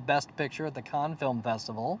essentially the best picture at the Cannes Film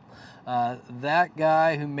Festival. That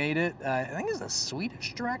guy who made it, I think is a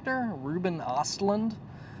Swedish director, Ruben Östlund.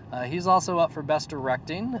 He's also up for Best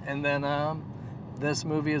Directing, and then this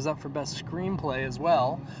movie is up for Best Screenplay as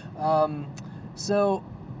well. So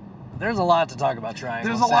there's a lot to talk about Triangle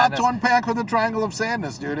There's of a lot Sadness. to unpack with the Triangle of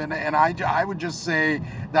Sadness, dude. And I would just say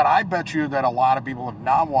that I bet you that a lot of people have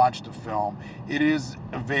not watched the film. It is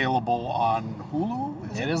available on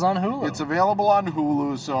Hulu. It is on Hulu. It's available on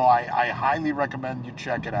Hulu, so I highly recommend you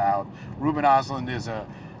check it out. Ruben Östlund is a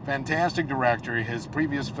fantastic director. His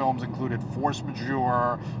previous films included Force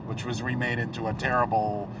Majeure, which was remade into a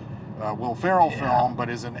terrible Will Ferrell film, but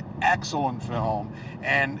is an excellent film.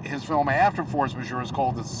 And his film after Force Majeure is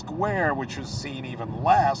called The Square, which has seen even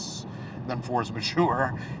less than Force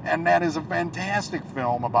Majeure, and that is a fantastic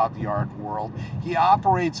film about the art world. He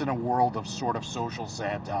operates in a world of sort of social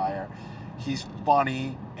satire. He's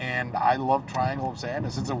funny, and I love Triangle of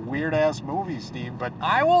Sadness. It's a weird-ass movie, Steve, but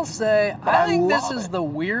I will say, But I I think this love is it. the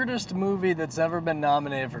weirdest movie that's ever been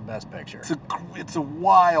nominated for Best Picture. it's a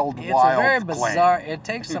wild, It's wild a very claim. bizarre. It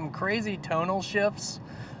takes some crazy tonal shifts.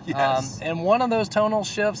 Yes. And one of those tonal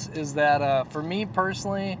shifts is that, for me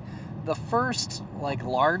personally, the first like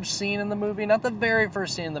large scene in the movie, not the very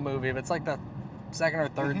first scene in the movie, but it's like the second or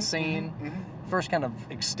 3rd scene, first kind of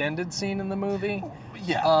extended scene in the movie.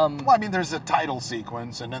 Yeah. Well, I mean, there's a title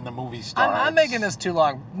sequence, and then the movie starts. I'm making this too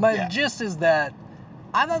long. My Yeah. gist is that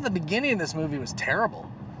I thought the beginning of this movie was terrible.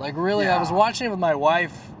 Like, really, I Yeah. was watching it with my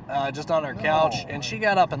wife just on her couch, No. and she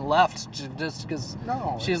got up and left just because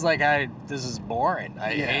No. she's like, this is boring.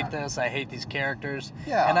 I Yeah. hate this. I hate these characters.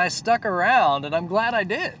 Yeah. And I stuck around, and I'm glad I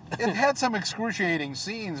did. It had some excruciating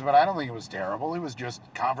scenes, but I don't think it was terrible. It was just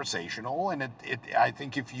conversational, and I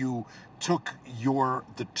think if you took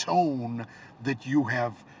the tone that you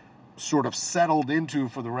have sort of settled into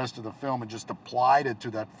for the rest of the film and just applied it to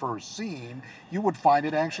that first scene, you would find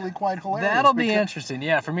it actually quite hilarious. That'll be because- interesting,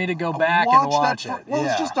 yeah, for me to go back and watch it. Well,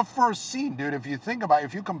 yeah. it's just the first scene, dude. If you think about it,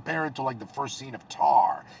 if you compare it to like the first scene of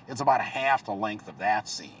Tar, it's about half the length of that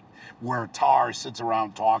scene, where Tar sits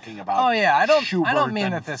around talking about. Oh yeah, I don't Schubert mean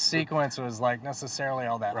and that this sequence was like necessarily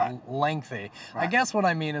all that Right. lengthy. I Right. guess what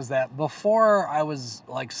I mean is that before I was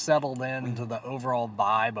like settled into the overall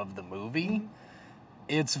vibe of the movie,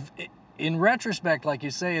 in retrospect, like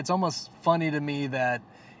you say, it's almost funny to me that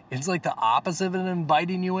it's like the opposite of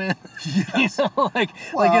inviting you in. Yes. You know, like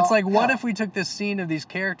Well, it's like, what yeah. if we took this scene of these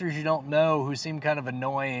characters you don't know who seem kind of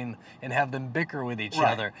annoying and have them bicker with each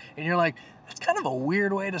Right. other, and you're like, that's kind of a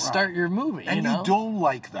weird way to start your movie. And you know? don't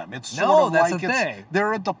like them. It's No, sort of that's like the thing.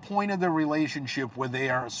 they're at the point of their relationship where they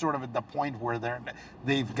are sort of at the point where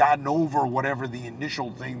they've gotten over whatever the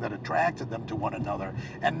initial thing that attracted them to one another,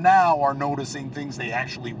 and now are noticing things they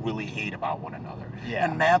actually really hate about one another. Yeah.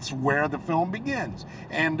 And that's where the film begins.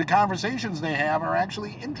 And the conversations they have are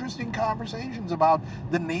actually interesting conversations about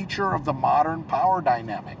the nature of the modern power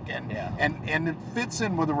dynamic, and Yeah. and it fits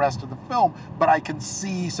in with the rest of the film. But I can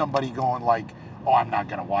see somebody going like, oh, I'm not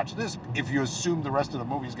going to watch this. If you assume the rest of the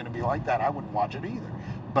movie is going to be like that, I wouldn't watch it either.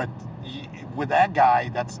 But with that guy,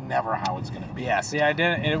 that's never how it's going to be. Yeah, see, I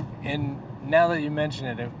didn't, and now that you mention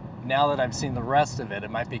it, now that I've seen the rest of it, it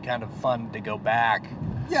might be kind of fun to go back.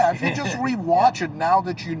 Yeah, if you just rewatch it now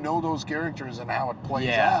that you know those characters and how it plays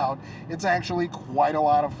Yeah. out, it's actually quite a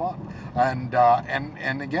lot of fun.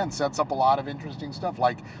 And again, sets up a lot of interesting stuff.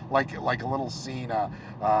 Like a little scene.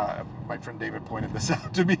 My friend David pointed this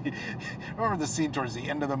out to me. Remember the scene towards the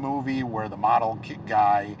end of the movie where the model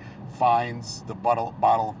guy finds the bottle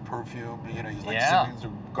of perfume? You know, he's like Yeah. sifting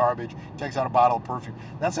through garbage, takes out a bottle of perfume.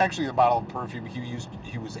 That's actually the bottle of perfume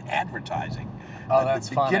he was advertising Oh, at that's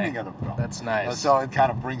the funny. beginning of the film. That's nice. So it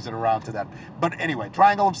kind of brings it around to that. But anyway,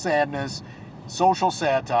 Triangle of Sadness, social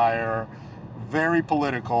satire, very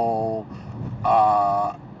political,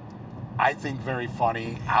 I think very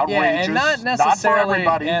funny, outrageous. Yeah, and not necessarily,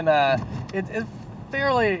 not for everybody. and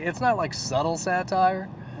it's not like subtle satire.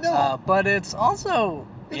 No. But it's also,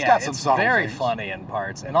 It's got some it's subtle very things. funny in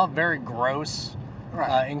parts, and all very gross,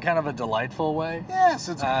 Right. in kind of a delightful way. Yes,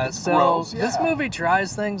 it's So gross. this yeah. movie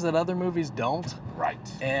tries things that other movies don't. Right.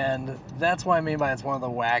 And that's what I mean by it's one of the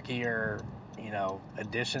wackier,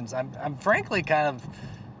 additions. I'm frankly kind of,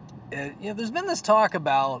 there's been this talk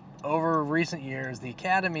about over recent years, the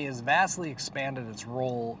Academy has vastly expanded its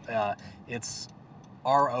role, its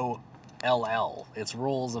ROLL, its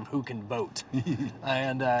rules of who can vote,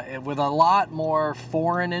 and with a lot more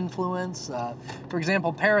foreign influence. For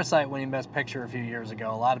example, Parasite winning Best Picture a few years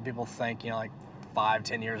ago, a lot of people think, like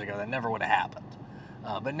 5-10 years ago, that never would have happened.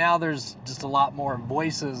 But now there's just a lot more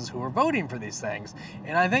voices who are voting for these things.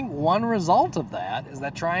 And I think one result of that is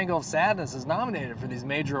that Triangle of Sadness is nominated for these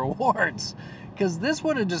major awards. Because this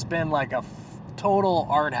would have just been like a total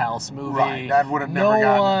art house movie. Right, that would have no never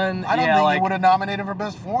gotten. one. I don't yeah, think like, it would have nominated for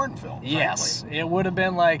best foreign film. Yes, frankly. it would have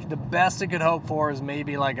been like the best it could hope for is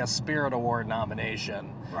maybe like a Spirit Award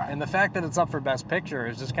nomination. Right. And the fact that it's up for Best Picture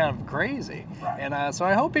is just kind of crazy. Right. And so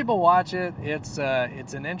I hope people watch it. It's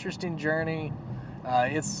an interesting journey.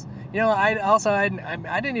 It's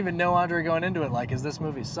I didn't even know, Andre, going into it, like, is this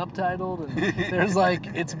movie subtitled? And there's like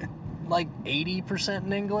it's like 80%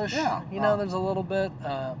 in English. Yeah. There's a little bit.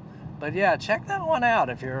 But yeah, check that one out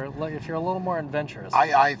if you're a little more adventurous.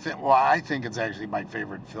 I think it's actually my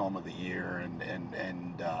favorite film of the year, and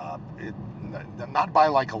it not by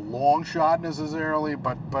like a long shot necessarily,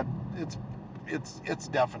 but it's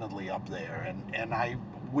definitely up there, and I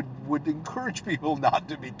would encourage people not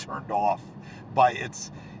to be turned off by its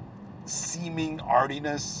seeming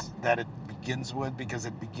artiness that it begins with, because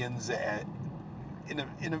it begins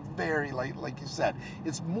in a very, like you said,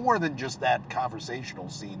 it's more than just that conversational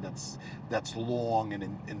scene that's long and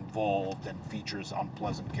involved and features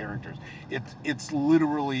unpleasant characters. It's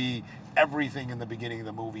literally everything in the beginning of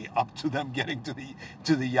the movie up to them getting to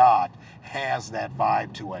the yacht has that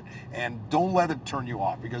vibe to it. And don't let it turn you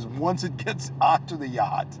off, because once it gets onto the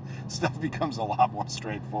yacht, stuff becomes a lot more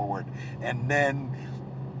straightforward, and then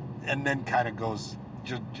kind of goes.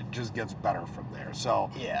 Just gets better from there. So,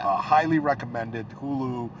 yeah. Highly recommended.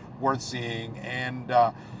 Hulu, worth seeing, and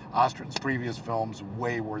Ostrin's previous films,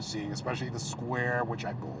 way worth seeing, especially The Square, which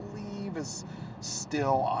I believe is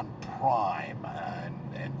still on Prime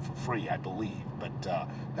and for free, I believe. But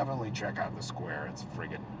definitely check out The Square. It's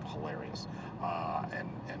friggin' hilarious, and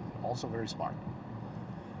also very smart.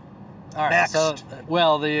 All right. Next. So,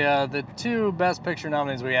 well, the two Best Picture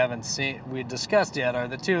nominees we discussed yet are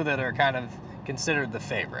the two that are kind of considered the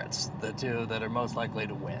favorites, the two that are most likely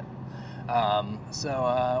to win.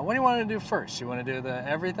 So what do you want to do first? You want to do the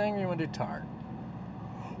everything, or you want to do Tar?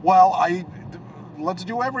 Well, let's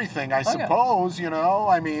do everything, I suppose.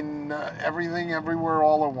 I mean, Everything Everywhere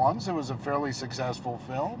All at Once. It was a fairly successful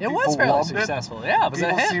film. It was fairly successful. Yeah, it was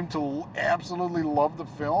a hit. People seem to absolutely love the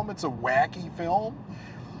film. It's a wacky film.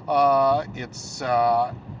 I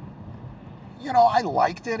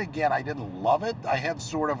liked it. Again, I didn't love it. I had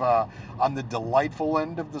sort of on the delightful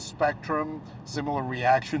end of the spectrum, similar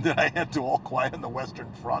reaction that I had to All Quiet on the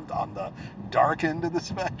Western Front on the dark end of the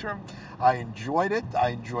spectrum. I enjoyed it. I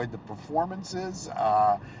enjoyed the performances.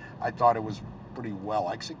 I thought it was pretty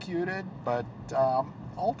well executed, but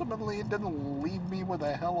ultimately it didn't leave me with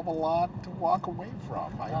a hell of a lot to walk away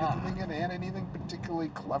from. I didn't think it had anything particularly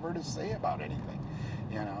clever to say about anything.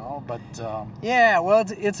 But yeah, well,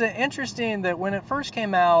 it's interesting that when it first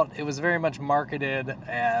came out, it was very much marketed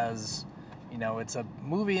as, it's a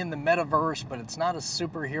movie in the metaverse, but it's not a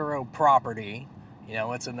superhero property.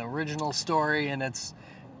 It's an original story, and it's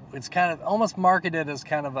kind of almost marketed as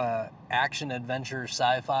kind of a action adventure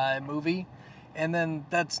sci-fi movie. And then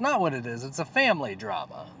that's not what it is. It's a family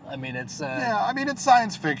drama. I mean, it's it's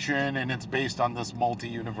science fiction, and it's based on this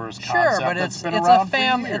multi-universe concept. Sure, but that's been around for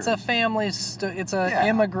years. It's a family. It's an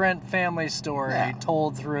immigrant family story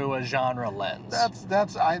told through a genre lens.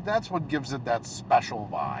 That's what gives it that special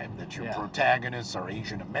vibe. That your protagonists are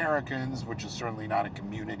Asian Americans, which is certainly not a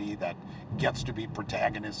community that gets to be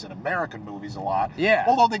protagonists in American movies a lot. Yeah.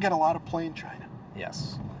 Although they get a lot of play in China.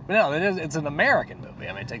 Yes. But no, it's an American movie.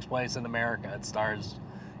 I mean, it takes place in America. It stars,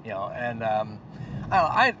 and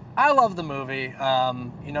I love the movie.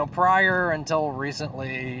 Prior until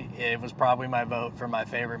recently, it was probably my vote for my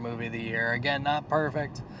favorite movie of the year. Again, not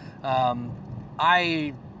perfect.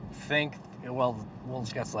 I think, we'll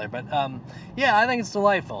discuss later, but I think it's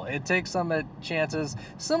delightful. It takes some chances,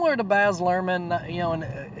 similar to Baz Luhrmann, in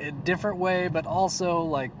a different way, but also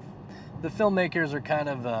like the filmmakers are kind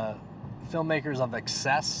of filmmakers of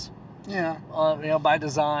excess. Yeah. By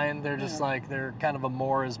design, they're just like, they're kind of a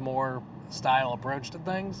more is more style approach to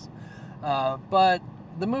things. But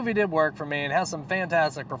the movie did work for me. It has some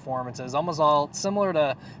fantastic performances, almost all similar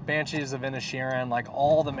to Banshees of Inisherin. Like,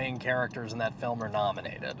 all the main characters in that film are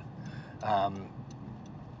nominated. And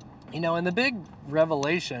the big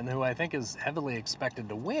revelation, who I think is heavily expected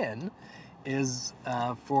to win, is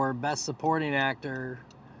for Best Supporting Actor,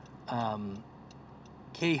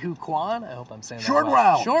 Ke-Huy Quan. I hope I'm saying that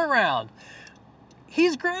right. Short Round.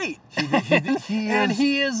 He's great. He and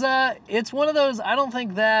he is, it's one of those, I don't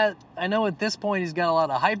think that, I know at this point he's got a lot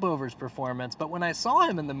of hype over his performance, but when I saw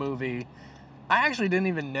him in the movie, I actually didn't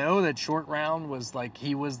even know that Short Round was like,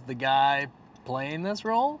 he was the guy playing this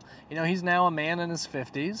role. He's now a man in his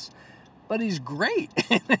 50s, but he's great.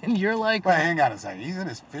 And you're like... Wait, hang on a second. He's in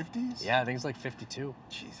his 50s? Yeah, I think he's like 52.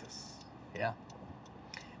 Jesus. Yeah.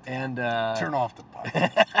 And Turn off the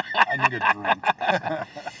podcast. I need a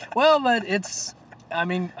drink. well, but I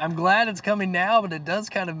mean, I'm glad it's coming now, but it does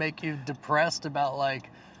kind of make you depressed about like,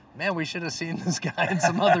 man, we should have seen this guy in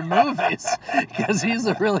some other movies because he's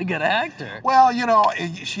a really good actor. Well,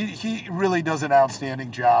 he really does an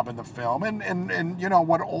outstanding job in the film, and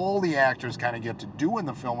what all the actors kind of get to do in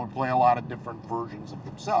the film are play a lot of different versions of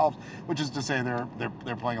themselves, which is to say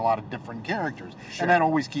they're playing a lot of different characters, Sure. and that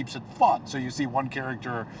always keeps it fun. So you see one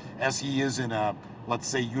character as he is in a, let's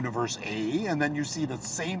say, universe A, and then you see the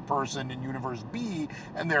same person in universe B,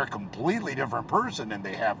 and they're a completely different person, and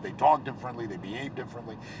they talk differently, they behave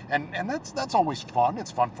differently, and that's always fun.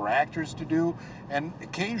 It's fun for actors to do, and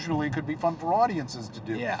occasionally it could be fun for audiences to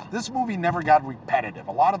do. Yeah. This movie never got repetitive.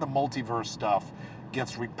 A lot of the multiverse stuff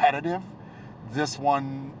gets repetitive. This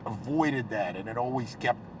one avoided that, and it always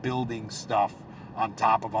kept building stuff on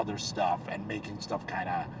top of other stuff and making stuff kind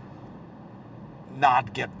of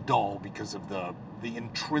not get dull because of the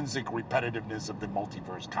intrinsic repetitiveness of the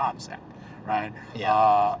multiverse concept, right?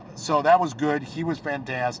 Yeah. So that was good. He was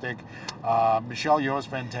fantastic. Michelle Yeoh is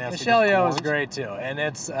fantastic. Michelle of Yeoh is course. great too, and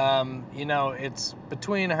it's it's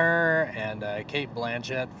between her and Kate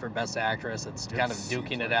Blanchett for Best Actress. It's kind of seems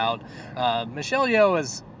duking like it out. Michelle Yeoh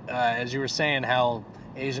is, as you were saying, how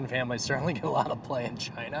Asian families certainly get a lot of play in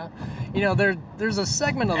China. There's a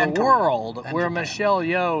segment of And the Korea. world And where Japan. Michelle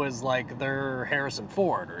Yeoh is like their Harrison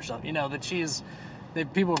Ford or something.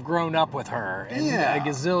 That people have grown up with her in Yeah. a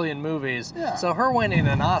gazillion movies. Yeah. So her winning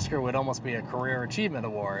an Oscar would almost be a career achievement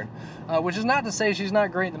award, which is not to say she's not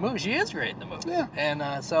great in the movie. She is great in the movie. Yeah. And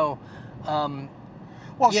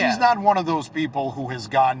Well, Yeah. she's not one of those people who has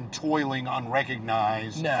gone toiling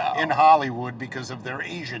unrecognized No. in Hollywood because of their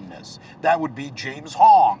Asianness. That would be James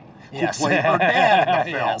Hong, who Yes. played her dad in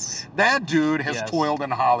the film. Yes. That dude has Yes. toiled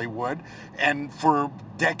in Hollywood and for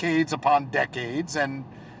decades upon decades, and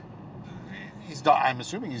I'm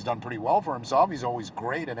assuming he's done pretty well for himself. He's always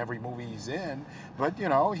great in every movie he's in, but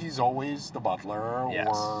he's always the butler, Yes.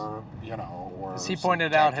 or as he some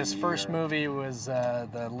pointed out, his techie first or- movie was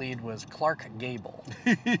the lead was Clark Gable.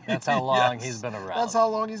 That's how long Yes. he's been around. That's how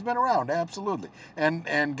long he's been around, absolutely.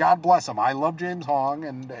 And God bless him. I love James Hong,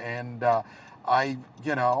 and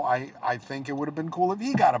I think it would have been cool if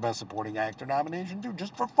he got a Best Supporting Actor nomination too,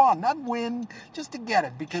 just for fun, not win, just to get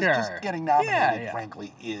it, because Sure. just getting nominated, Yeah.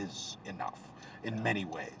 frankly, is enough in many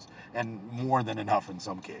ways, and more than enough in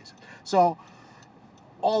some cases. So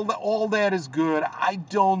all that is good. I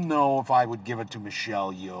don't know if I would give it to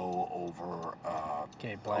Michelle Yeoh over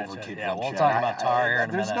Kate over Blanchett. Kate Yeah, we'll Blanchett. talk about Tar here in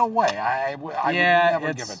a There's minute. no way. I Yeah, would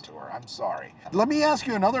never give it's- it to her. I'm sorry. Let me ask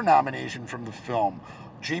you another nomination from the film.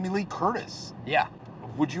 Jamie Lee Curtis. Yeah.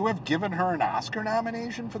 Would you have given her an Oscar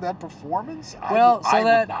nomination for that performance? Well, I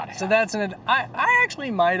would not have. so that's an. I actually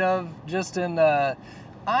might have just in.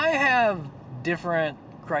 I have different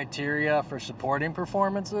criteria for supporting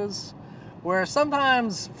performances, where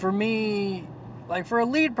sometimes for me, like for a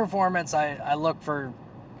lead performance, I look for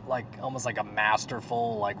like almost like a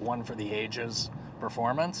masterful, like one for the ages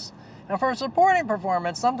performance. And for a supporting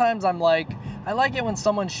performance, sometimes I like it when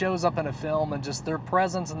someone shows up in a film and just their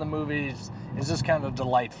presence in the movie is just kind of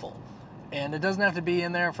delightful. And it doesn't have to be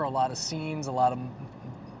in there for a lot of scenes, a lot of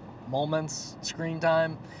moments, screen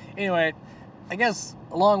time. Anyway, I guess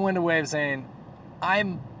a long-winded way of saying,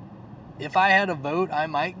 if I had a vote, I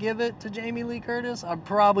might give it to Jamie Lee Curtis. I'd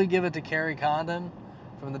probably give it to Carrie Condon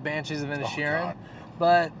from The Banshees of Inisherin. God.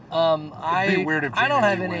 But It'd be weird if I don't Jamie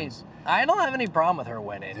have Lee any. wins. I don't have any problem with her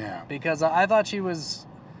winning. Yeah. Because I thought she was,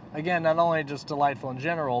 again, not only just delightful in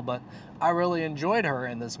general, but I really enjoyed her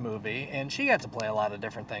in this movie, and she got to play a lot of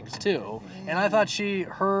different things too. And I thought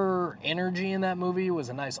her energy in that movie was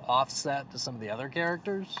a nice offset to some of the other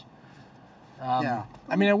characters. Yeah.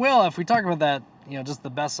 I mean, if we talk about that, just the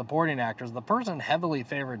best supporting actors, the person heavily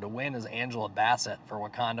favored to win is Angela Bassett for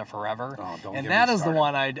Wakanda Forever. Oh, don't and get that me is the started.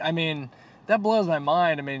 one I mean, that blows my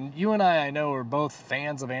mind. I mean, you and I know, are both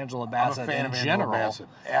fans of Angela I'm a Bassett fan in of general. Angela Bassett.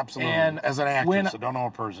 Absolutely. And as an actress, when- I don't know her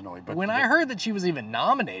personally, but When I heard that she was even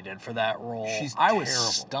nominated for that role, She's I was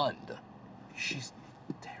terrible. stunned. she's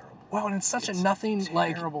terrible. Well, and it's such a nothing,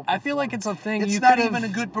 Terrible I feel like it's a thing It's you not could even a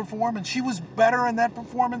good performance. She was better in that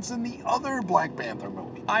performance than the other Black Panther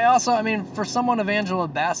movie. I mean, for someone of Angela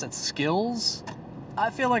Bassett's skills, I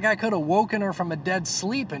feel like I could have woken her from a dead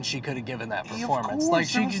sleep and she could have given that performance. Of Like course,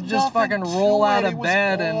 she there was could just nothing fucking to roll it. out It of was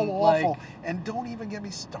bed and all like. awful. And don't even get me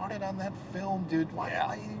started on that film, dude.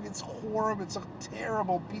 Yeah. It's horrible. It's a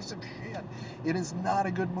terrible piece of shit. It is not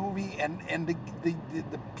a good movie. And the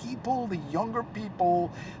people, the younger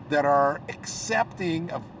people that are accepting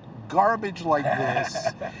of garbage like this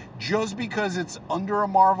just because it's under a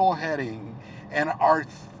Marvel heading and are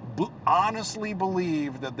honestly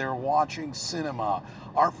believe that they're watching cinema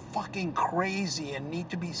are fucking crazy and need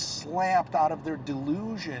to be slapped out of their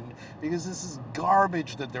delusion, because this is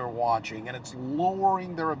garbage that they're watching, and it's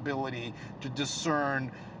lowering their ability to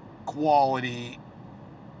discern quality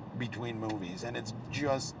between movies, and it's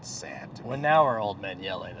just sad to me. Well, now we're old men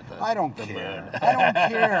yelling at I don't the care. moon. I don't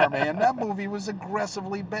care, man. That movie was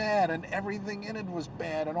aggressively bad, and everything in it was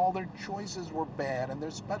bad, and all their choices were bad, and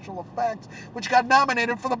their special effects, which got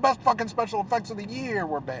nominated for the best fucking special effects of the year,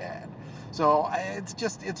 were bad. So it's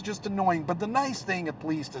just annoying. But the nice thing, at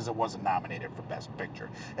least, is it wasn't nominated for Best Picture.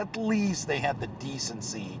 At least they had the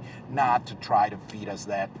decency not to try to feed us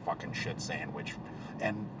that fucking shit sandwich.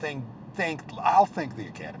 And I'll thank the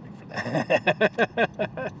Academy for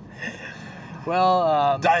that.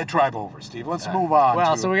 Well, diatribe over, Steve. Let's move on.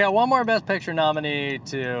 Well, to so we got one more Best Picture nominee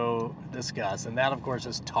to discuss, and that, of course,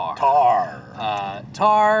 is Tar.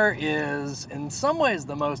 Tar is, in some ways,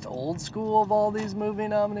 the most old school of all these movie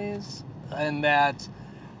nominees, in that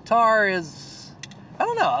Tar is, I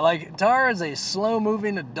don't know, like, Tar is a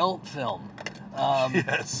slow-moving adult film.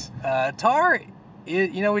 Yes. Tar,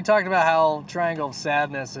 we talked about how Triangle of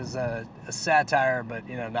Sadness is a satire, but,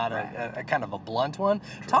 not a kind of a blunt one.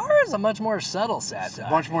 True. Tar is a much more subtle satire.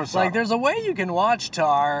 Much more subtle. Like, there's a way you can watch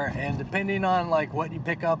Tar, and depending on, like, what you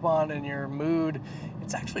pick up on in your mood,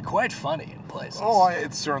 it's actually quite funny in places. Oh,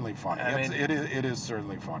 it's certainly funny. It is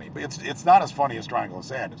certainly funny. But it's not as funny as Triangle of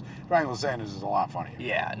Sadness. Triangle of Sadness is a lot funnier.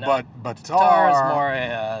 Yeah, no. But Tar is more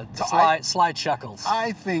a sly chuckles.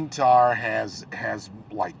 I think Tar has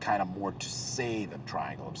like kind of more to say than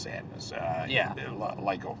Triangle of Sadness.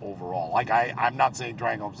 Like overall. Like I'm not saying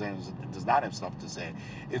Triangle of Sadness does not have stuff to say.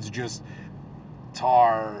 It's just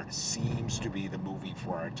Tar seems to be the movie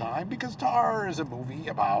for our time, because Tar is a movie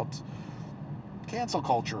about cancel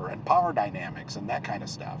culture and power dynamics and that kind of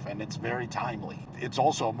stuff, and it's very timely. It's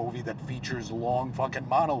also a movie that features long fucking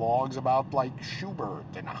monologues about, like, Schubert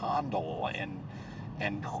and Handel,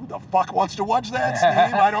 and who the fuck wants to watch that,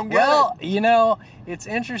 Steve? I don't get it. Well, it's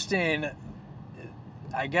interesting.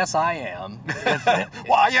 I guess I am.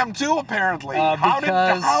 Well, I am too, apparently. How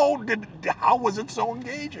was it so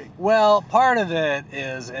engaging? Well, part of it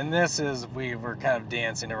is, and we were kind of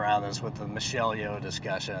dancing around this with the Michelle Yeoh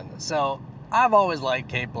discussion. So I've always liked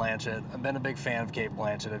Cate Blanchett. I've been a big fan of Cate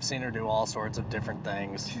Blanchett. I've seen her do all sorts of different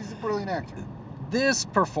things. She's a brilliant actor. This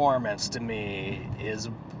performance, to me, is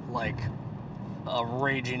like a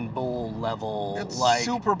Raging Bull level. It's like,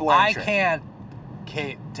 super Blanchett. I can't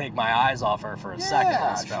take my eyes off her for a second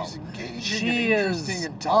in this film. She's engaging She and is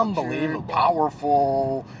interesting, intelligent, unbelievable,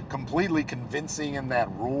 powerful, completely convincing in that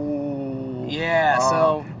role. Yeah,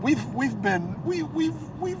 so we've been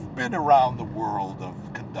around the world of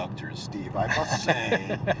conductors, Steve. I must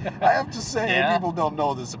say, I have to say, people don't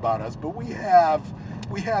know this about us, but we have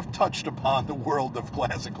touched upon the world of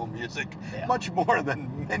classical music much more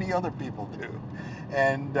than many other people do.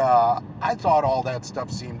 And I thought all that stuff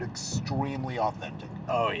seemed extremely authentic.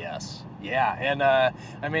 Oh, yes. Yeah, and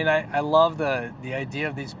I love the idea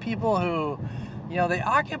of these people who, they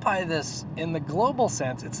occupy this, in the global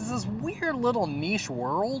sense, it's this weird little niche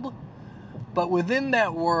world, but within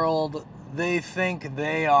that world, they think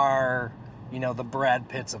they are, the Brad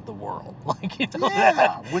Pitts of the world. Like, within they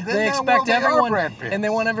that expect world, they everyone, are Brad Pitts. and they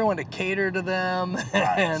want everyone to cater to them.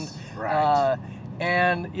 Right.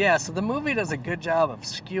 So the movie does a good job of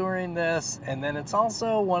skewering this, and then it's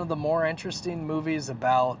also one of the more interesting movies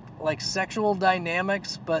about, like, sexual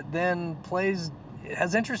dynamics, but then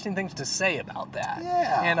has interesting things to say about that.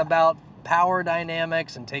 Yeah. And about power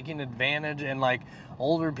dynamics and taking advantage, and, like,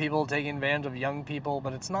 older people taking advantage of young people,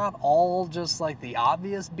 but it's not all just, like, the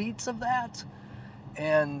obvious beats of that.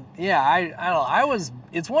 And I don't know,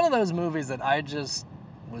 it's one of those movies that I just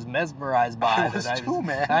was mesmerized by.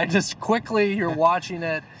 I just quickly, you're watching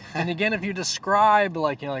it, and again, if you describe,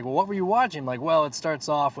 like, well, what were you watching? Like, well, it starts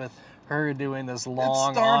off with her doing this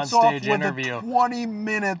long on-stage interview. It starts off with a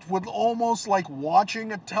 20-minute, with almost like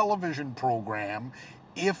watching a television program,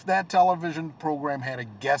 if that television program had a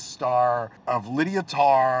guest star of Lydia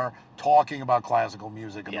Tarr talking about classical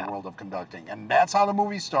music in the world of conducting. And that's how the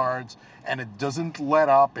movie starts, and it doesn't let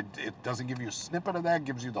up. It doesn't give you a snippet of that, it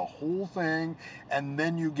gives you the whole thing, and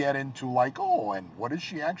then you get into, like, and what is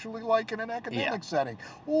she actually like in an academic setting?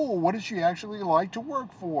 Oh, what is she actually like to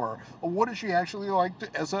work for? Or what is she actually like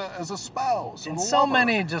as a spouse? And so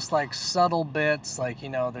many just, like, subtle bits, like,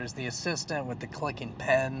 there's the assistant with the clicking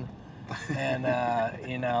pen. And,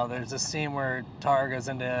 there's a scene where Tar goes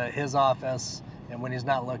into his office, and when he's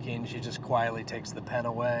not looking, she just quietly takes the pen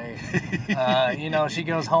away. She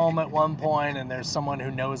goes home at one point, and there's someone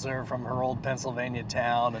who knows her from her old Pennsylvania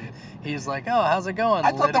town, and he's like, "Oh, how's it going?"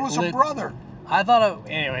 I thought that was her brother. I thought,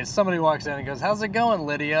 anyways, somebody walks in and goes, "How's it going,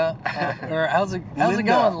 Lydia?" Or how's it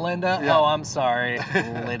going, Linda? Yeah. Oh, I'm sorry,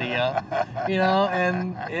 Lydia.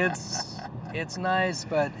 And it's nice,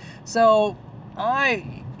 but so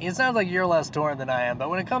it sounds like you're less torn than I am, but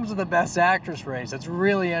when it comes to the Best Actress race, it's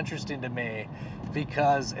really interesting to me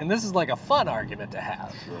because, and this is like a fun argument to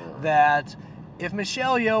have, that if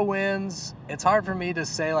Michelle Yeoh wins, it's hard for me to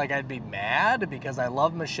say like I'd be mad because I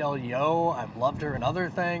love Michelle Yeoh. I've loved her in other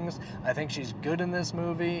things. I think she's good in this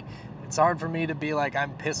movie. It's hard for me to be like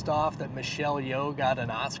I'm pissed off that Michelle Yeoh got an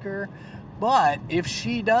Oscar. But if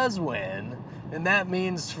she does win, then that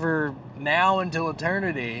means for now until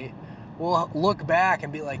eternity, we'll look back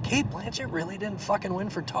and be like, Cate Blanchett really didn't fucking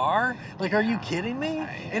win for Tar? Like, are you kidding me?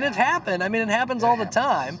 And it happened. I mean, it happens all the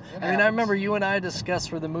time. I remember you and I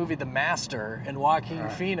discussed for the movie The Master and Joaquin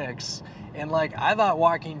Phoenix, and like, I thought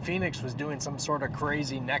Joaquin Phoenix was doing some sort of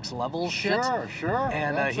crazy next level shit. Sure.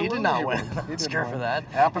 And he did not win an Oscar for that.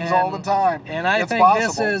 Happens all the time. And I think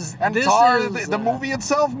possible. Tar, the movie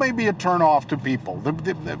itself may be a turnoff to people.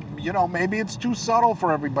 Maybe it's too subtle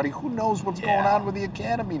for everybody. Who knows what's going on with the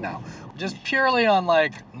Academy now? Just purely on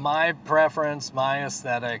like my preference, my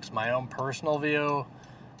aesthetics, my own personal view,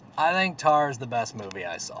 I think Tar is the best movie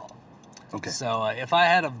I saw. Okay. So if I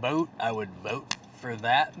had a vote, I would vote for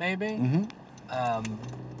that maybe. Mm-hmm.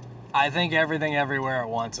 I think Everything Everywhere at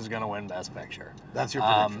Once is going to win Best Picture. That's your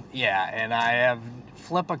prediction. And I have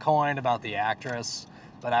flip a coin about the actress,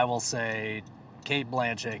 but I will say Cate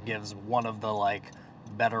Blanchett gives one of the like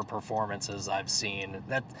better performances I've seen.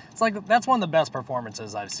 That's one of the best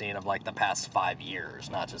performances I've seen of like the past 5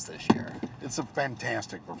 years, not just this year. It's a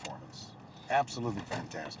fantastic performance. Absolutely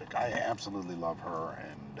fantastic. I absolutely love her,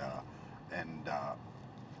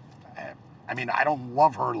 I mean, I don't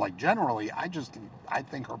love her like generally. I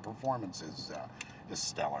think her performance is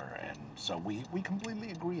stellar, and so we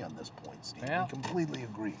completely agree on this point, Steve. Yeah. We completely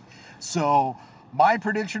agree. So my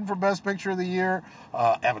prediction for Best Picture of the Year,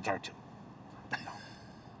 Avatar 2. No,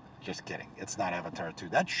 just kidding. It's not Avatar 2.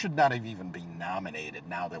 That should not have even been nominated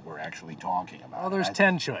now that we're actually talking about it. Well, there's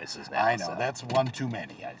 10 choices now. I know, so. That's one too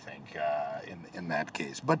many, I think, in that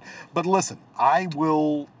case. But listen, I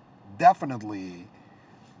will definitely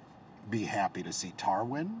be happy to see Tar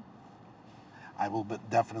win. I will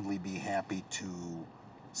definitely be happy to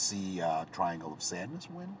see Triangle of Sadness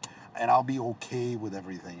win. And I'll be okay with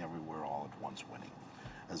Everything Everywhere All at Once winning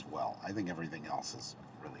as well. I think everything else is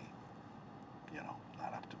really,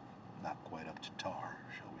 not quite up to Tar,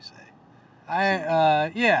 shall we say.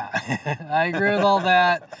 I agree with all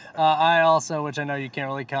that. I also, which I know you can't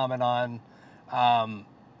really comment on,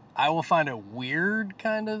 I will find it weird,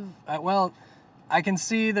 kind of. I can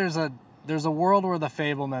see there's a world where The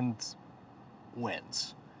Fabelmans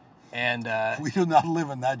wins, and we do not live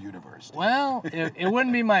in that universe. Well, it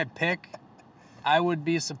wouldn't be my pick. I would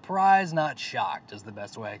be surprised, not shocked, is the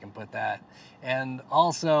best way I can put that. And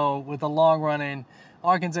also, with the long running,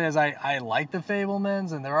 all I can say is I like The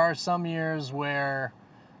Fabelmans, and there are some years where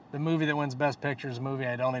the movie that wins Best Picture is a movie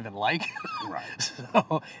I don't even like. Right.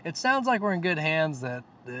 So it sounds like we're in good hands, that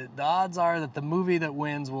the odds are that the movie that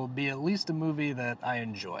wins will be at least a movie that I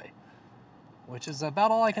enjoy, which is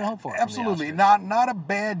about all I can hope for. Absolutely. Not a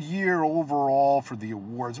bad year overall for the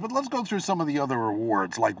awards, but let's go through some of the other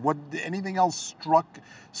awards. Like, anything else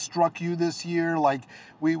struck you this year? Like,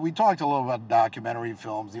 we talked a little about documentary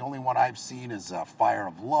films. The only one I've seen is Fire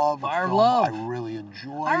of Love. Fire of Love. I really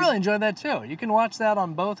enjoyed. I really enjoyed that too. You can watch that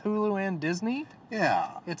on both Hulu and Disney.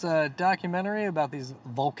 Yeah. It's a documentary about these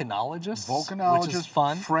volcanologists. Which is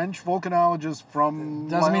fun. French volcanologists from...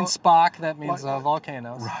 Doesn't mean Spock, that means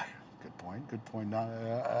volcanoes. Right. Good point.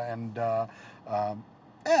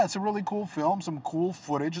 It's a really cool film, some cool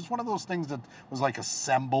footage. It's one of those things that was like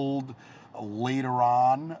assembled later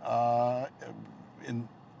on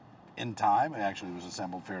in time. It actually was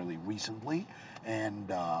assembled fairly recently,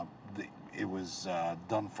 and it was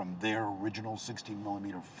done from their original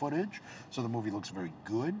 16mm footage. So the movie looks very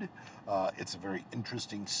good. It's a very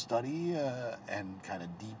interesting study and kind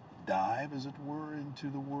of deep dive, as it were, into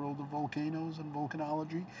the world of volcanoes and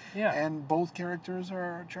volcanology. Yeah. And both characters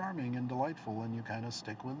are charming and delightful, and you kind of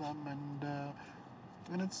stick with them,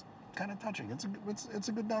 and it's kind of touching. It's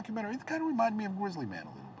a good documentary. It kind of reminded me of Grizzly Man a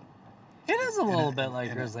little bit. It is a little bit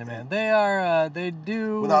like Grizzly Man. They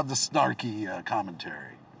do without the snarky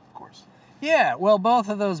commentary, of course. Yeah. Well, both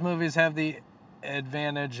of those movies have the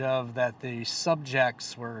advantage of that the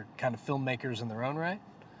subjects were kind of filmmakers in their own right.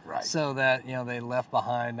 Right. So that they left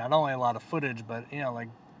behind not only a lot of footage, but like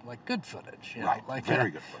good footage. Right. Like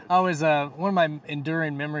Very good footage. Always one of my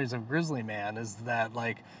enduring memories of Grizzly Man is that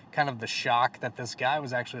like kind of the shock that this guy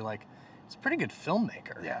was actually like. He's a pretty good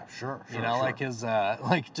filmmaker. Yeah, sure. Like his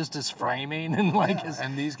like just his framing and like his.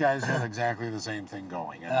 And these guys had exactly the same thing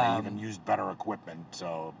going, and they even used better equipment,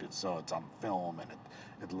 so it's on film and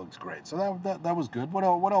it looks great. So that was good.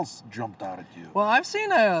 What else jumped out at you? Well, I've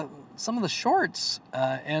seen some of the shorts,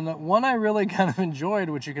 and one I really kind of enjoyed,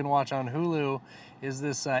 which you can watch on Hulu, is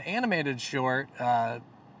this animated short, and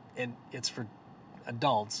it's for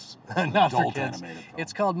adults, not for kids. Animated film.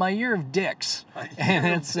 It's called My Year of Dicks,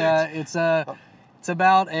 Year of it's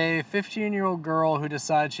about a 15-year-old girl who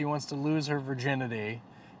decides she wants to lose her virginity,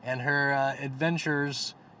 and her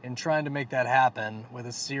adventures in trying to make that happen with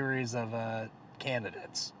a series of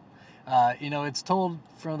candidates. It's told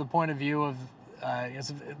from the point of view of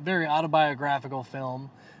it's a very autobiographical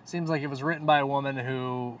film. Seems like it was written by a woman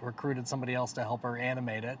who recruited somebody else to help her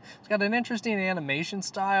animate it. It's got an interesting animation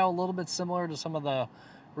style, a little bit similar to some of the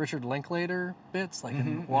Richard Linklater bits, like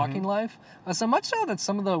in Walking Life. So much so that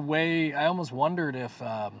some of the way I almost wondered if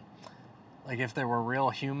there were real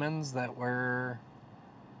humans that were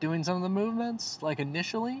doing some of the movements, like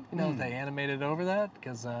initially, if they animated over that,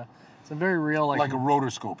 because it's a very real, like a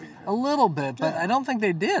rotoscoping. A little bit, but I don't think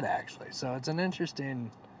they did actually. So it's an interesting.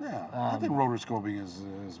 Yeah, I think rotoscoping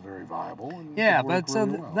is very viable. And yeah, but so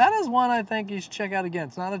really well. that is one I think you should check out again.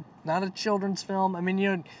 It's not a children's film. I mean,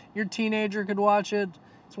 your teenager could watch it.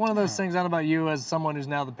 It's one of those things. I don't know about you, as someone who's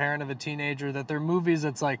now the parent of a teenager, that they're movies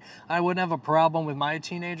that's like I wouldn't have a problem with my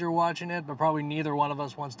teenager watching it, but probably neither one of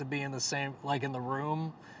us wants to be in the same in the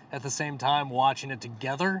room at the same time watching it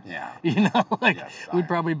together. Yeah. Yes, we'd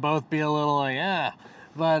probably both be a little like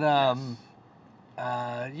but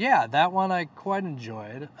that one I quite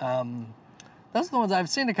enjoyed. Those are the ones I've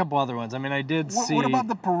seen. A couple other ones. I mean, I did see. What about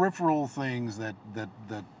the peripheral things that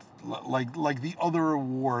like the other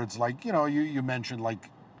awards? Like you mentioned like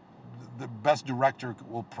the best director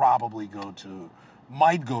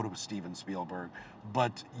might go to Steven Spielberg,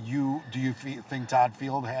 but do you think Todd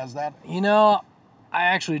Field has that? I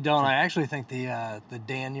actually don't. I actually think the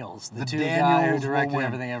Daniels, the two guys who directed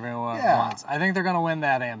Everything Everyone Wants, I think they're going to win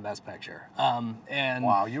that and Best Picture. And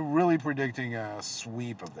wow, you're really predicting a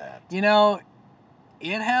sweep of that.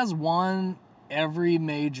 It has won every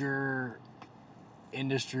major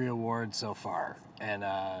industry award so far, and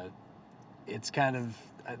it's kind of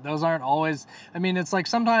those aren't always. I mean, it's like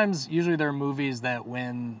usually there are movies that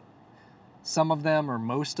win some of them or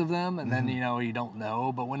most of them, and then you don't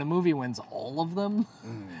know. But when a movie wins all of them,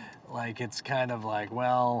 like it's kind of like,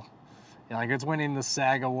 well, like it's winning the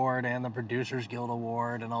SAG award and the Producers Guild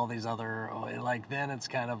award and all these other then it's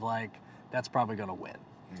kind of like that's probably going to win.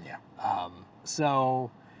 Yeah. So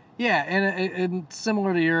yeah, and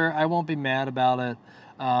similar to I won't be mad about it.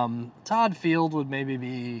 Todd Field would maybe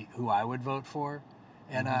be who I would vote for.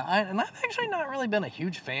 And I've actually not really been a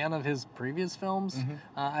huge fan of his previous films.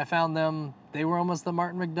 I found they were almost the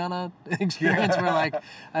Martin McDonagh experience, where like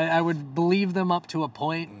I would believe them up to a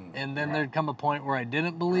point, and then there'd come a point where I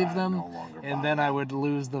didn't believe them, and then I would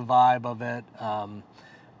lose the vibe of it.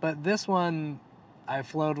 But this one, I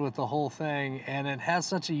flowed with the whole thing, and it has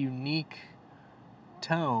such a unique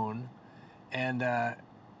tone, and I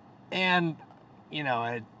mean,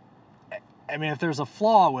 if there's a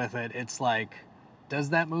flaw with it, it's like, does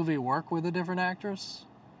that movie work with a different actress?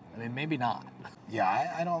 I mean, maybe not. Yeah,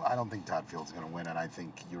 I don't think Todd Field's going to win, and I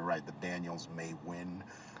think you're right. The Daniels may win.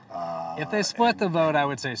 If they split the vote, I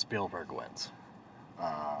would say Spielberg wins.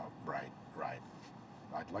 Right.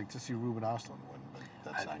 I'd like to see Ruben Östlund win, but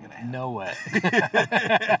that's not going to happen. No way.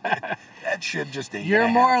 That shit just ain't. You're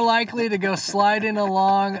more likely to go sliding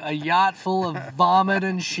along a yacht full of vomit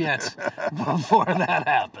and shit before that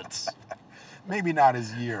happens. Maybe not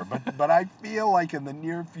his year, but I feel like in the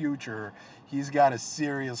near future, he's got a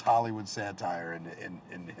serious Hollywood satire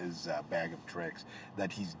in his bag of tricks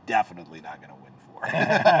that he's definitely not going to win for.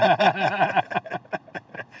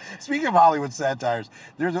 Speaking of Hollywood satires,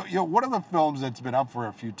 there's one of the films that's been up for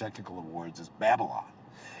a few technical awards is Babylon.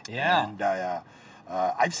 Yeah. And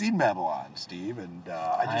I've seen Babylon, Steve, and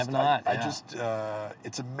I have not.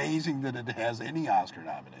 It's amazing that it has any Oscar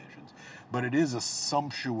nominations, but it is a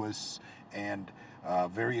sumptuous and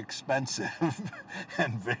very expensive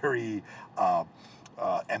and very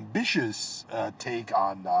ambitious take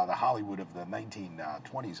on the Hollywood of the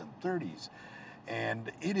 1920s and 30s,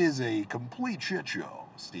 and it is a complete shit show,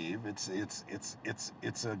 Steve. It's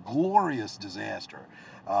a glorious disaster,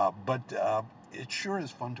 but it sure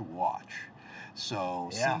is fun to watch. So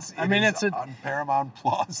Yeah. since I mean, is it's on Paramount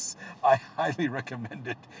Plus, I highly recommend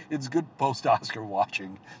it. It's good post-Oscar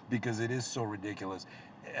watching because it is so ridiculous.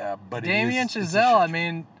 But Damien it's a Chazelle, I shit show.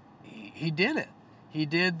 mean, he did it. He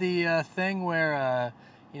did the thing where,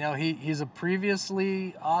 he's a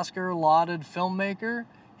previously Oscar-lauded filmmaker.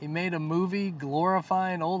 He made a movie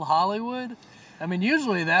glorifying old Hollywood. I mean,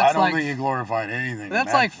 usually I that's don't like think he glorified anything. in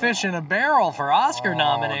that's that like film. fish in a barrel for Oscar Oh,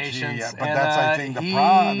 nominations. gee, yeah, but and, that's I think he,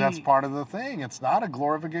 that's part of the thing. It's not a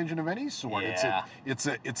glorification of any sort. Yeah. It's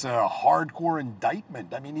a hardcore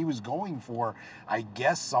indictment. I mean, he was going for, I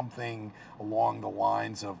guess, something along the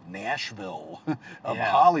lines of Nashville, of Yeah.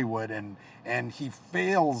 Hollywood, and he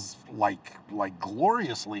fails like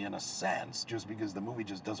gloriously in a sense, just because the movie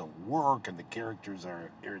just doesn't work and the characters are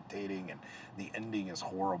irritating and the ending is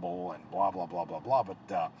horrible and blah blah blah blah blah.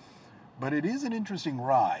 But it is an interesting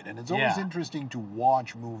ride, and it's always Yeah. interesting to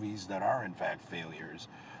watch movies that are in fact failures.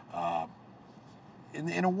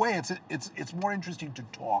 In a way, it's more interesting to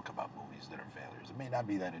talk about movies that are failures. It may not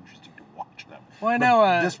be that interesting to watch them. Well, I but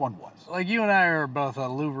know this one was. like you and I are both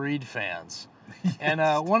Lou Reed fans. And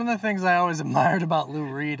one of the things I always admired about Lou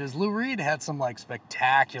Reed is Lou Reed had some like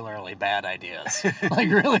spectacularly bad ideas. Like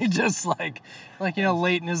really just like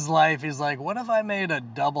late in his life, he's like, what if I made a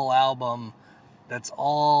double album that's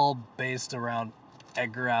all based around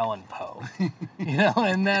Edgar Allan Poe?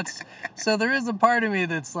 And that's, so there is a part of me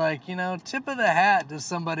that's like, tip of the hat to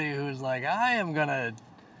somebody who's like, I am gonna,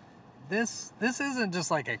 this isn't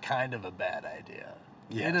just like a kind of a bad idea.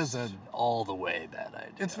 It is Yes. an all the way bad idea.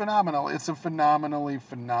 It's phenomenal. It's a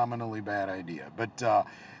phenomenally bad idea. But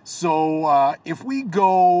so if we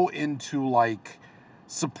go into like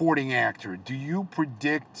supporting actor, do you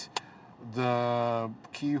predict the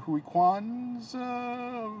Ke Huy Quan's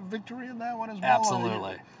victory in that one as well?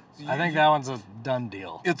 Absolutely. I think that one's a done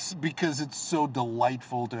deal. It's because it's so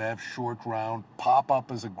delightful to have Short Round pop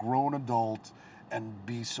up as a grown adult and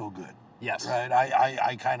be so good. Yes. Right?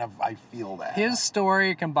 I feel that. His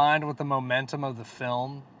story combined with the momentum of the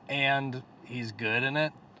film, and he's good in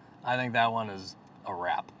it, I think that one is a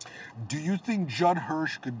wrap. Do you think Judd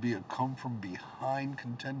Hirsch could be a come-from-behind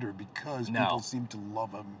contender because No. people seem to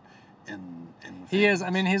love him in the He is. films?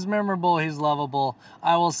 I mean, he's memorable. He's lovable.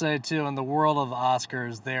 I will say too, in the world of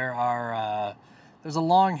Oscars, there's a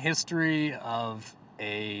long history of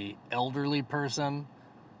a elderly person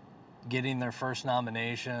getting their first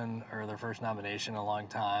nomination in a long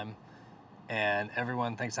time, and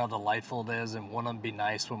everyone thinks how delightful it is, and wouldn't it be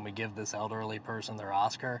nice when we give this elderly person their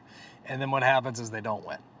Oscar? And then what happens is they don't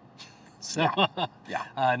win. So,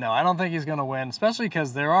 Yeah. no, I don't think he's going to win, especially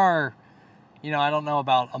because there are. I don't know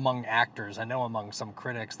about among actors. I know among some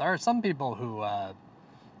critics, there are some people who,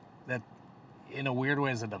 that in a weird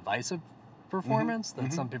way is a divisive performance,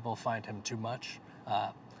 that some people find him too much.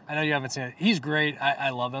 I know you haven't seen it. He's great. I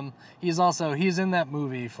love him. He's in that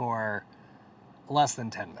movie for less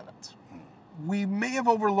than 10 minutes. We may have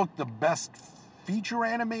overlooked the best feature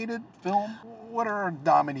animated film. What are our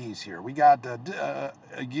nominees here? We got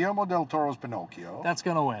Guillermo del Toro's Pinocchio. That's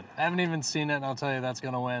going to win. I haven't even seen it, and I'll tell you that's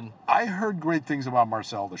going to win. I heard great things about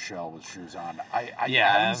Marcel the Shell with shoes on. I Yeah,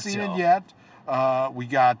 I haven't have seen too. it yet. We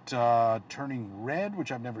got Turning Red,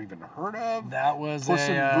 which I've never even heard of. That was Puss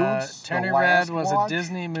in Boots, The Turning Last Red was Watch. a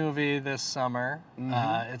Disney movie this summer.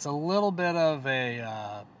 It's a little bit of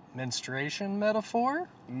a menstruation metaphor,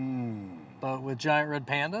 but with giant red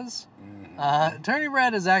pandas. Turning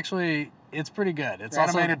Red is actually, it's pretty good. It's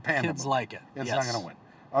Animated also, panda kids movie. like it. It's Yes. not going to win.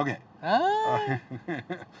 Okay.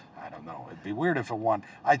 I don't know. It'd be weird if it won.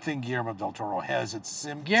 I think Guillermo del Toro has it.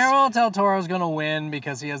 Guillermo del Toro is going to win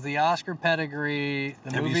because he has the Oscar pedigree.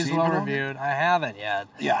 The Have you movie's seen well Pinocchio? reviewed. I haven't yet.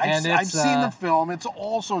 Yeah, And I've it's, seen the film. It's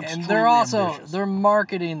also extremely and they're also ambitious. they're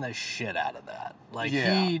marketing the shit out of that. Like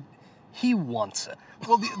Yeah. he wants it.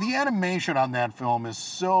 Well, the animation on that film is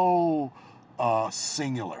so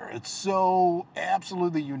singular. It's so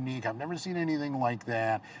absolutely unique. I've never seen anything like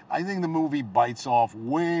that. I think the movie bites off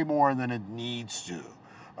way more than it needs to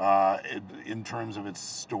in terms of its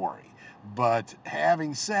story. But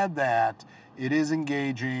having said that, it is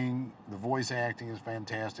engaging. The voice acting is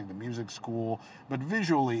fantastic. The music's cool. But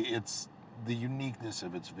visually, it's the uniqueness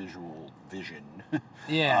of its visual vision.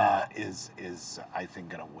 Yeah. Is I think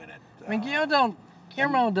going to win it. I mean,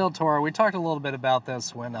 Guillermo del Toro. We talked a little bit about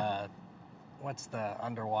this when what's the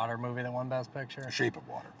underwater movie that won Best Picture? Shape of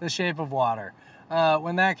Water. The Shape of Water.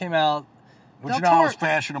 When that came out, Which Del now Toro- is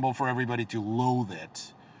fashionable for everybody to loathe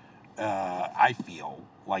it. I feel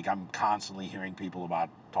like I'm constantly hearing people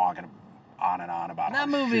talking on and on about that how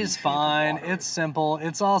movie's shitty Shape of fine. Water It's is. simple.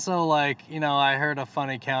 It's also like, I heard a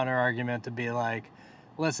funny counter argument to be like,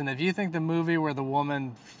 listen, if you think the movie where the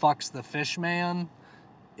woman fucks the fish man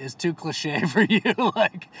is too cliche for you,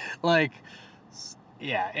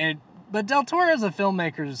 yeah. But Del Toro as a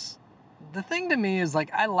filmmaker's, the thing to me is,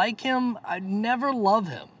 like, I like him. I never love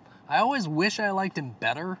him. I always wish I liked him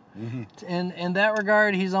better. In that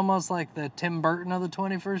regard, he's almost like the Tim Burton of the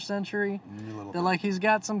 21st century. That, like, he's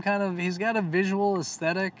got a visual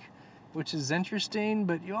aesthetic, which is interesting,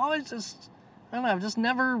 but you always just, I don't know, I've just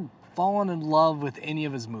never fallen in love with any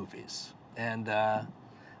of his movies. And,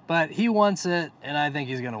 but he wants it, and I think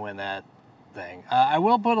he's going to win that thing. I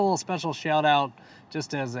will put a little special shout out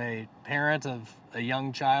just as a parent of a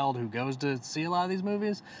young child who goes to see a lot of these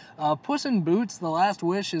movies. Puss in Boots: The Last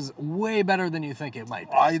Wish is way better than you think it might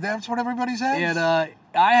be. That's what everybody says.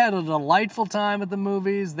 I had a delightful time at the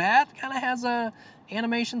movies. That kind of has a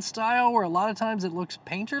animation style where a lot of times it looks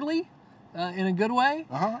painterly in a good way.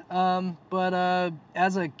 But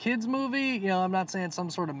as a kids movie, you know, I'm not saying some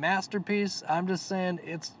sort of masterpiece. I'm just saying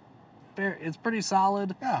it's pretty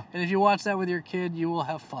solid. Yeah. And if you watch that with your kid, you will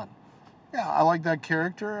have fun. Yeah, I like that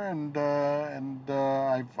character, and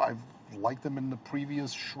I've liked them in the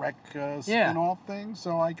previous Shrek spin-off thing,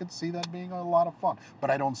 so I could see that being a lot of fun. But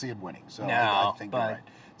I don't see it winning, so I think you're right.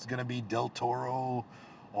 It's going to be Del Toro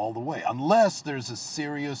all the way, unless there's a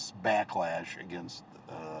serious backlash against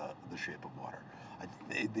The Shape of Water.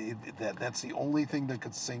 That's the only thing that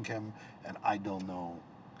could sink him, and I don't know.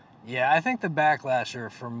 Yeah, I think the backlash are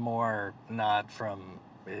from more, not from.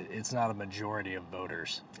 It's not a majority of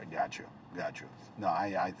voters. I got you. No,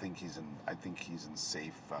 I think he's in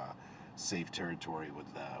safe territory with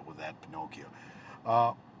that Pinocchio.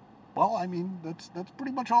 Well, I mean, that's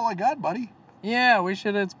pretty much all I got, buddy. Yeah, we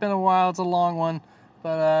should. It's been a while. It's a long one,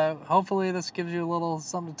 but hopefully this gives you a little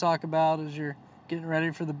something to talk about as you're getting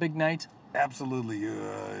ready for the big night. Absolutely.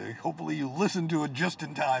 Hopefully you listen to it just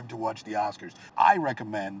in time to watch the Oscars. I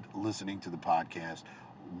recommend listening to the podcast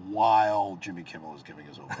while Jimmy Kimmel is giving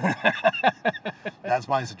his opening. That's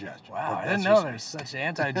my suggestion. Wow, I didn't know there's such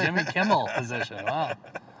anti-Jimmy Kimmel position. Wow.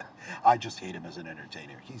 I just hate him as an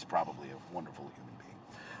entertainer. He's probably a wonderful human being.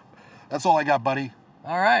 That's all I got, buddy.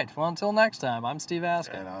 All right. Well, until next time, I'm Steve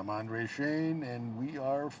Askin. And I'm Andre Shane, and we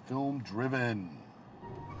are Film Driven.